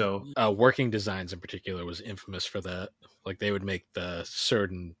harder. So Working Designs in particular was infamous for that. Like they would make the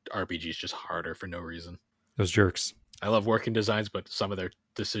certain RPGs just harder for no reason. Those jerks. I love Working Designs, but some of their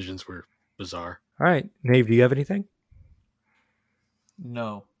decisions were bizarre. All right, Nave, do you have anything?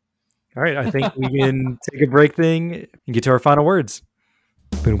 No. All right, I think we can take a break thing and get to our final words.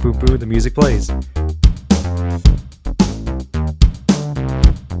 Boom, boom, boom. The music plays.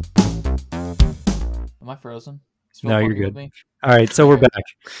 Am I frozen? No, you're good. All right, so we're back.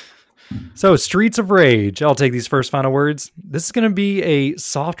 So, Streets of Rage. I'll take these first final words. This is going to be a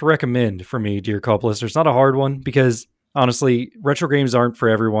soft recommend for me, dear co-op listeners. Not a hard one because, honestly, retro games aren't for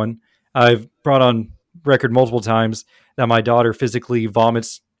everyone. I've brought on record multiple times that my daughter physically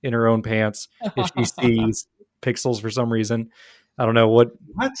vomits in her own pants if she sees pixels for some reason. I don't know what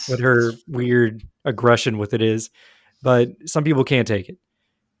her weird aggression with it is, but some people can't take it.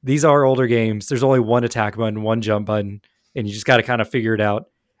 These are older games. There's only one attack button, one jump button, and you just got to kind of figure it out.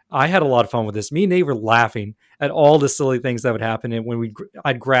 I had a lot of fun with this. Me and Nate were laughing at all the silly things that would happen. And when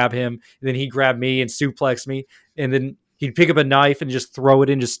I'd grab him, and then he'd grab me and suplex me, and then he'd pick up a knife and just throw it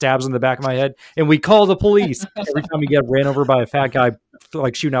in, just stabs in the back of my head. And we call the police every time we get ran over by a fat guy,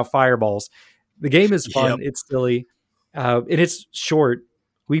 like shooting out fireballs. The game is fun. Yep. It's silly. And it's short.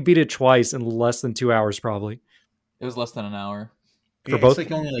 We beat it twice in less than 2 hours, probably. It was less than an hour. For both? It's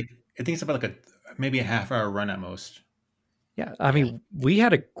like only like I think it's about like maybe a half-hour run at most. Yeah, I mean, we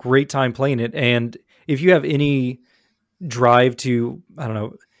had a great time playing it. And if you have any drive to, I don't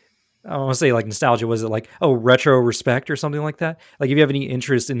know, I want to say like nostalgia, was it like, retro respect or something like that? Like if you have any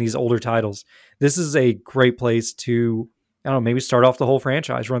interest in these older titles, this is a great place to, I don't know, maybe start off the whole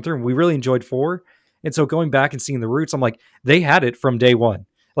franchise, run through. And we really enjoyed 4. And so going back and seeing the roots, I'm like, they had it from day one.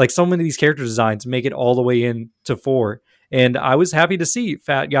 Like so many of these character designs make it all the way into 4. And I was happy to see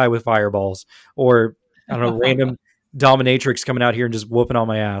fat guy with fireballs or, I don't know, random dominatrix coming out here and just whooping on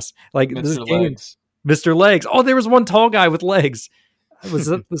my ass. Like this game, Legs. Mr. Legs. Oh, there was one tall guy with legs. Was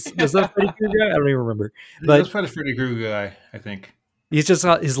that Freddy Krueger guy? I don't even remember. But That's probably Freddy Krueger guy, I think. he's just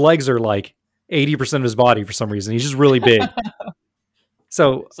his legs are like 80% of his body for some reason. He's just really big.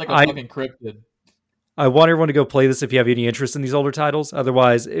 So It's like a fucking cryptid. I want everyone to go play this if you have any interest in these older titles.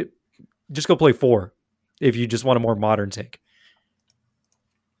 Otherwise, just go play 4 if you just want a more modern take.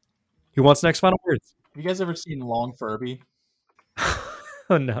 Who wants next final words? Have you guys ever seen Long Furby?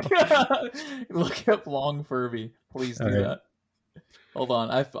 Oh no. Look up Long Furby. Please do All right. that. Hold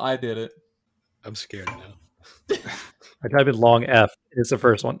on. I did it. I'm scared now. I type in long F. It's the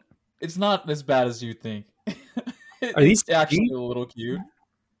first one. It's not as bad as you think. Are these It's actually cute? a little cute.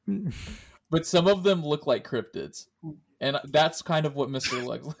 But some of them look like cryptids. And that's kind of what Mr.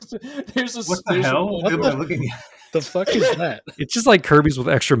 Legs looks like. There's a What the hell? What am I looking at? The fuck is that? It's just like Kirby's with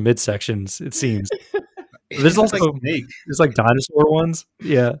extra midsections, it seems. There's It's also like Snake. there's like dinosaur ones.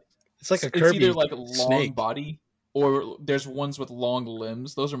 Yeah. It's like a It's Kirby either like long snake. body or there's ones with long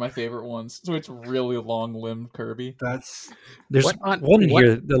limbs. Those are my favorite ones. So it's really long limbed Kirby. That's There's What on- one what-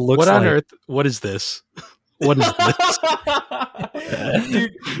 here that looks What like on earth? What is this? What is this?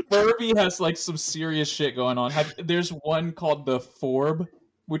 Dude, Furby has like some serious shit going on. There's one called the Forb,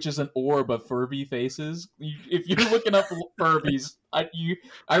 which is an orb of Furby faces. If you're looking up Furbies,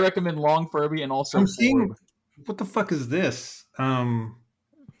 I recommend Long Furby and also I'm seeing. Forb. What the fuck is this?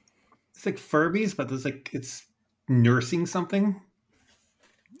 It's like Furbies, but it's nursing something.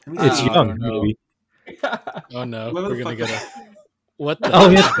 Let me it's see. I young, don't know. maybe. Oh no, What the we're gonna fuck? get a. What the? Oh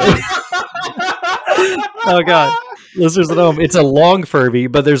yeah. Oh god. Listeners at home, it's a long Furby,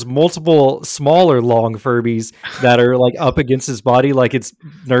 but there's multiple smaller long Furbies that are like up against his body, like it's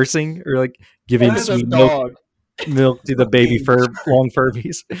nursing or like giving That is a sweet milk, dog. milk to the baby long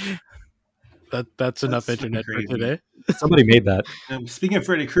Furbies. That's enough That's internet for crazy. today. Somebody made that. Speaking of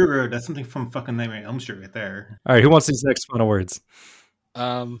Freddy Krueger, that's something from fucking Nightmare on Elm Street right there. All right, who wants these next final words?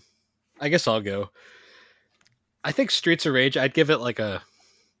 I guess I'll go. I think Streets of Rage. I'd give it like a.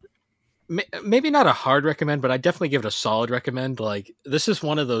 Maybe not a hard recommend, but I'd definitely give it a solid recommend. Like, this is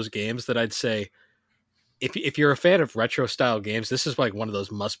one of those games that I'd say, if you're a fan of retro style games, this is like one of those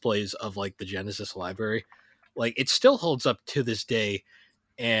must plays of like the Genesis library. Like, it still holds up to this day,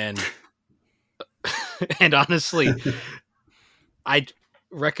 and and honestly, I'd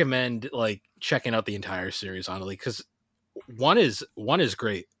recommend like checking out the entire series, honestly, because one is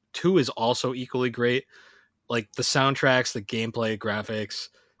great, 2 is also equally great. Like the soundtracks, the gameplay, graphics.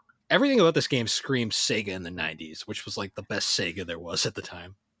 Everything about this game screams Sega in the 90s, which was like the best Sega there was at the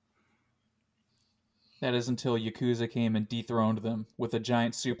time. That is until Yakuza came and dethroned them with a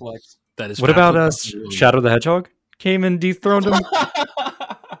giant suplex. That is. What about absolutely- Shadow the Hedgehog? Came and dethroned him.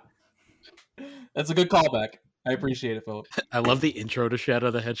 That's a good callback. I appreciate it, Philip. I love the intro to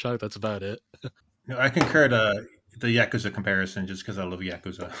Shadow the Hedgehog. That's about it. No, I concur to the Yakuza comparison just because I love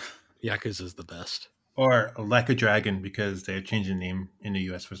Yakuza. Yakuza is the best. Or Like a Dragon because they're changing the name in the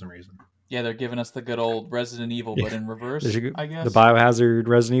US for some reason. Yeah, they're giving us the good old Resident Evil, but in reverse, There's your- I guess. The Biohazard,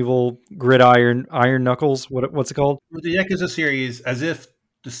 Resident Evil, Gridiron, Iron Knuckles. What's it called? With the Yakuza series, as if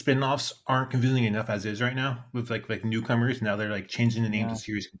the spin-offs aren't confusing enough as is right now with like newcomers. Now they're like changing the name of Yeah. the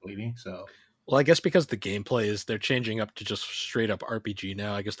series completely. So Well, I guess because the gameplay is they're changing up to just straight up RPG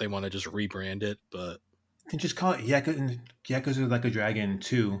now. I guess they want to just rebrand it, but you can just call it Yakuza Like a Dragon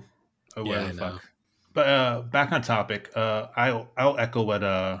 2 or Yeah, whatever I the know. fuck. But back on topic, I'll echo what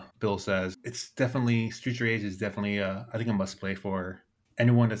Bill says. It's definitely Streets of Rage is definitely I think a must play for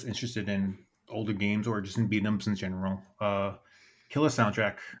anyone that's interested in older games or just in beat 'em ups in general. Killer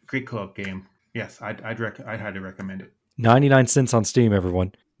soundtrack, great co-op game. Yes, I'd highly recommend it. 99 cents on Steam,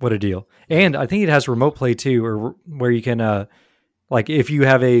 everyone. What a deal. And I think it has remote play too, or where you can like if you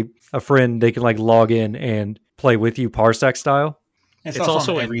have a friend, they can like log in and play with you Parsec style. It's It's also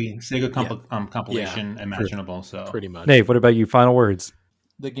also on in- every Sega compilation imaginable. So pretty much. Nate, what about you? Final words.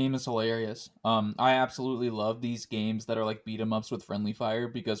 The game is hilarious. I absolutely love these games that are like beat 'em ups with friendly fire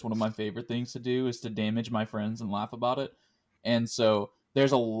because one of my favorite things to do is to damage my friends and laugh about it. And so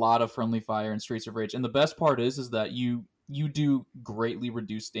there's a lot of friendly fire in Streets of Rage. And the best part is that you do greatly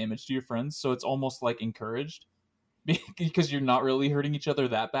reduce damage to your friends, so it's almost like encouraged because you're not really hurting each other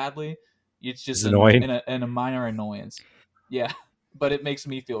that badly. It's just It's annoying. in a minor annoyance. Yeah, but it makes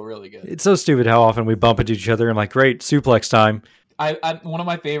me feel really good. It's so stupid how often we bump into each other and like, great, suplex time. I one of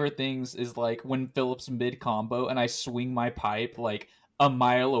my favorite things is like when Philip's mid combo and I swing my pipe like a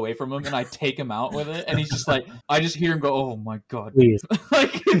mile away from him and I take him out with it and he's just like I just hear him go, oh my god, Please.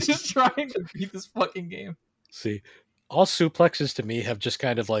 like he's just trying to beat this fucking game. See, all suplexes to me have just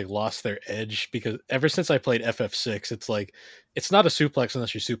kind of like lost their edge because ever since I played FF6, it's like it's not a suplex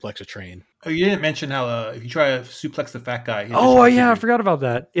unless you suplex a train. Oh, you didn't mention how if you try to suplex the fat guy. he Oh just- yeah, I forgot about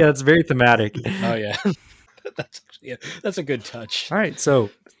that. Yeah, it's very thematic. Oh yeah, that's a good touch. All right, so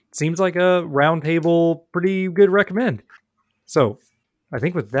seems like a round table, pretty good recommend. So I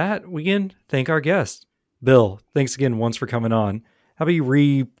think with that, we can thank our guest. Bill, thanks again once for coming on. How about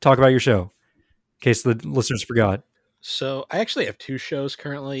you talk about your show in case the listeners forgot? So I actually have 2 shows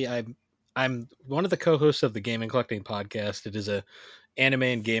currently. I'm one of the co-hosts of the Gaming Collecting Podcast. It is a anime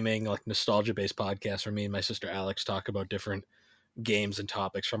and gaming like nostalgia based podcast where me and my sister Alex talk about different games and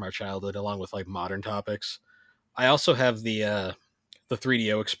topics from our childhood along with like modern topics. I also have the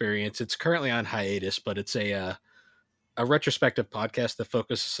 3DO experience. It's currently on hiatus, but it's a retrospective podcast that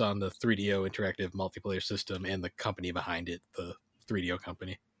focuses on the 3DO interactive multiplayer system and the company behind it, the 3DO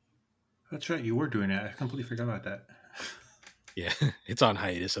company. That's right, you were doing that. I completely forgot about that. Yeah, it's on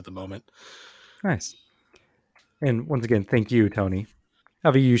hiatus at the moment. Nice. And once again, thank you, Tony. How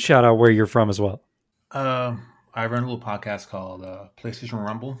about you shout out where you're from as well? I run a little podcast called PlayStation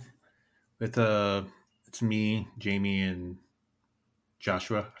Rumble. It's me, Jamie, and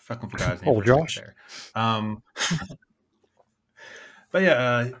Joshua. I fucking forgot his name. Oh, Josh. There. But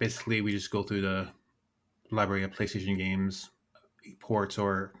yeah, basically we just go through the library of PlayStation games, ports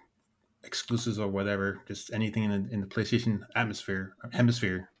or exclusives or whatever, just anything in the PlayStation hemisphere.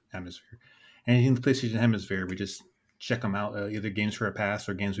 Anything in the PlayStation hemisphere, we just check them out. Either games for a pass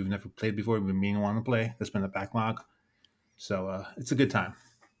or games we've never played before, we've been meaning to want to play. That's been a backlog, so it's a good time.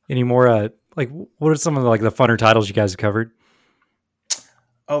 Any more what are some of the funner titles you guys have covered?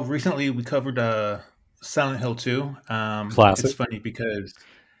 Oh, recently we covered Silent Hill 2. Classic.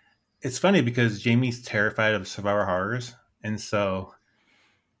 It's funny because Jamie's terrified of survivor horrors, and so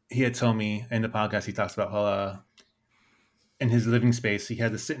he had told me in the podcast, he talks about how in his living space he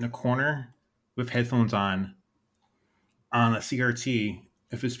had to sit in a corner with headphones on a CRT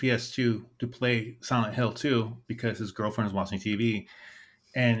if it's PS2 to play Silent Hill 2 because his girlfriend is watching TV.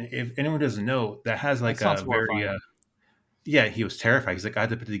 And if anyone doesn't know, that has a very yeah, he was terrified. He's like, I had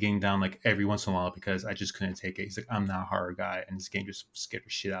to put the game down every once in a while because I just couldn't take it. He's like, I'm not a horror guy, and this game just scared the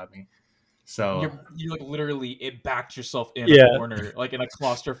shit out of me. So you literally it backed yourself in a corner, in a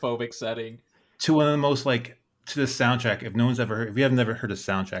claustrophobic setting. To one of the most to the soundtrack. If you have never heard the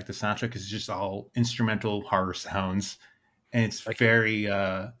soundtrack is just all instrumental horror sounds, and it's very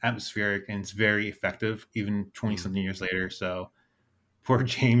atmospheric and it's very effective, even 20-something years later. So poor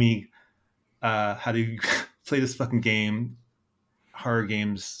Jamie, how do you play this fucking game? Horror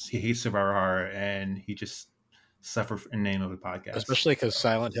games. He hates survivor horror, and he just suffer in the name of a podcast. Especially because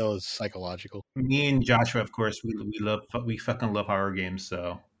Silent Hill is psychological. Me and Joshua, of course, we fucking love horror games.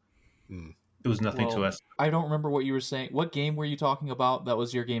 So it was nothing to us. I don't remember what you were saying. What game were you talking about? That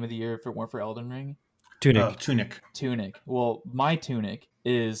was your game of the year if it weren't for Elden Ring. Tunic. Well, my Tunic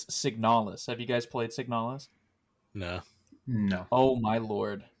is Signalis. Have you guys played Signalis? No. Oh my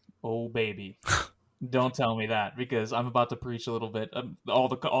lord. Oh baby. Don't tell me that because I'm about to preach a little bit.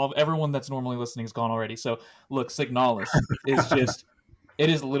 Everyone that's normally listening is gone already. So look, Signalis is it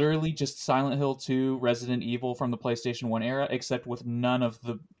is literally just Silent Hill 2, Resident Evil from the PlayStation 1 era, except with none of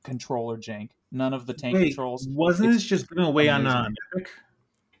the controller jank, none of the tank controls. Wasn't this just going away on Epic?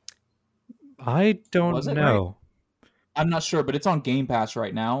 I don't know. Right? I'm not sure, but it's on Game Pass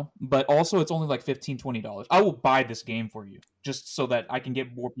right now. But also, it's only $15-$20. I will buy this game for you just so that I can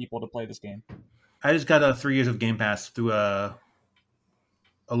get more people to play this game. I just got 3 years of Game Pass through a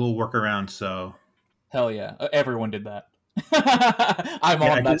little workaround. So hell yeah, everyone did that. I'm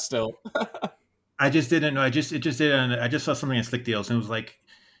on that still. I just didn't know. I just saw something in Slick Deals, and it was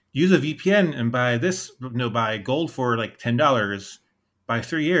use a VPN and buy gold for $10, buy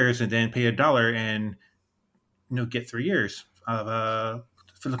 3 years, and then pay $1 and get 3 years of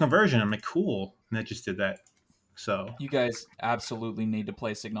for the conversion. I'm like, cool, and I just did that. So you guys absolutely need to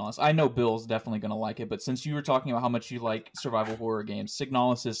play Signalis. I know Bill's definitely going to like it, but since you were talking about how much you like survival horror games,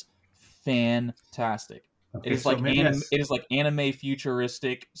 Signalis is fantastic. Okay, it is it is like anime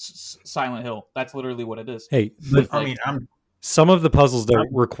futuristic Silent Hill. That's literally what it is. Hey, some of the puzzles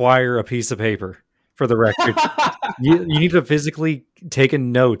don't require a piece of paper. For the record, you need to physically take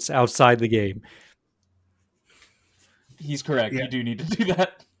notes outside the game. He's correct. Yeah. You do need to do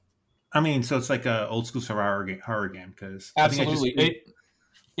that. So it's like a old school horror game because absolutely.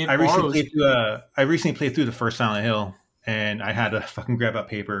 I recently played through the first Silent Hill, and I had to fucking grab out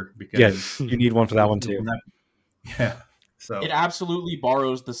paper because you need one for that one too. Yeah. So it absolutely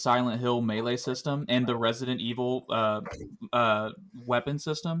borrows the Silent Hill melee system and the Resident Evil weapon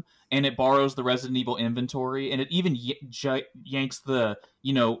system, and it borrows the Resident Evil inventory, and it even yanks the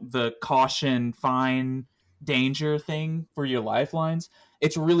the caution, fine, danger thing for your lifelines.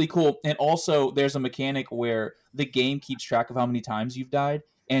 It's really cool, and also there's a mechanic where the game keeps track of how many times you've died,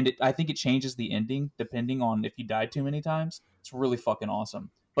 and I think it changes the ending depending on if you died too many times. It's really fucking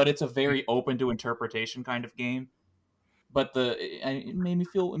awesome, but it's a very open to interpretation kind of game. But it made me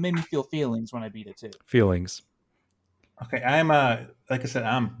feel feelings when I beat it too. Feelings. Okay, I'm like I said,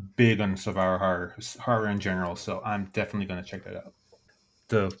 I'm big on survivor horror in general, so I'm definitely going to check that out.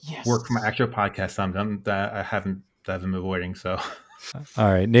 The work for my actual podcast, I haven't been avoiding. So,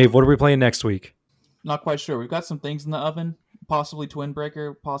 all right, Nave, what are we playing next week? Not quite sure. We've got some things in the oven, possibly Twin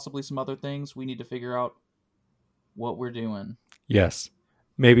Breaker, possibly some other things. We need to figure out what we're doing. Yes,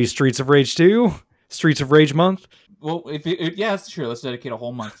 maybe Streets of Rage 2. Streets of Rage month? Well, yeah, that's true. Let's dedicate a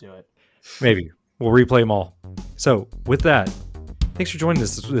whole month to it. Maybe. We'll replay them all. So, with that, thanks for joining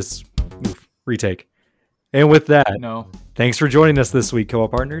this retake. And with that, No. thanks for joining us this week,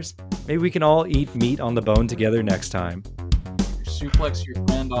 co-op partners. Maybe we can all eat meat on the bone together next time. Suplex your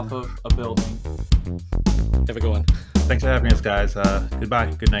friend off of a building. Have a good one. Thanks for having us, guys.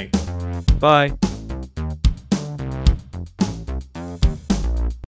 Goodbye. Good night. Bye.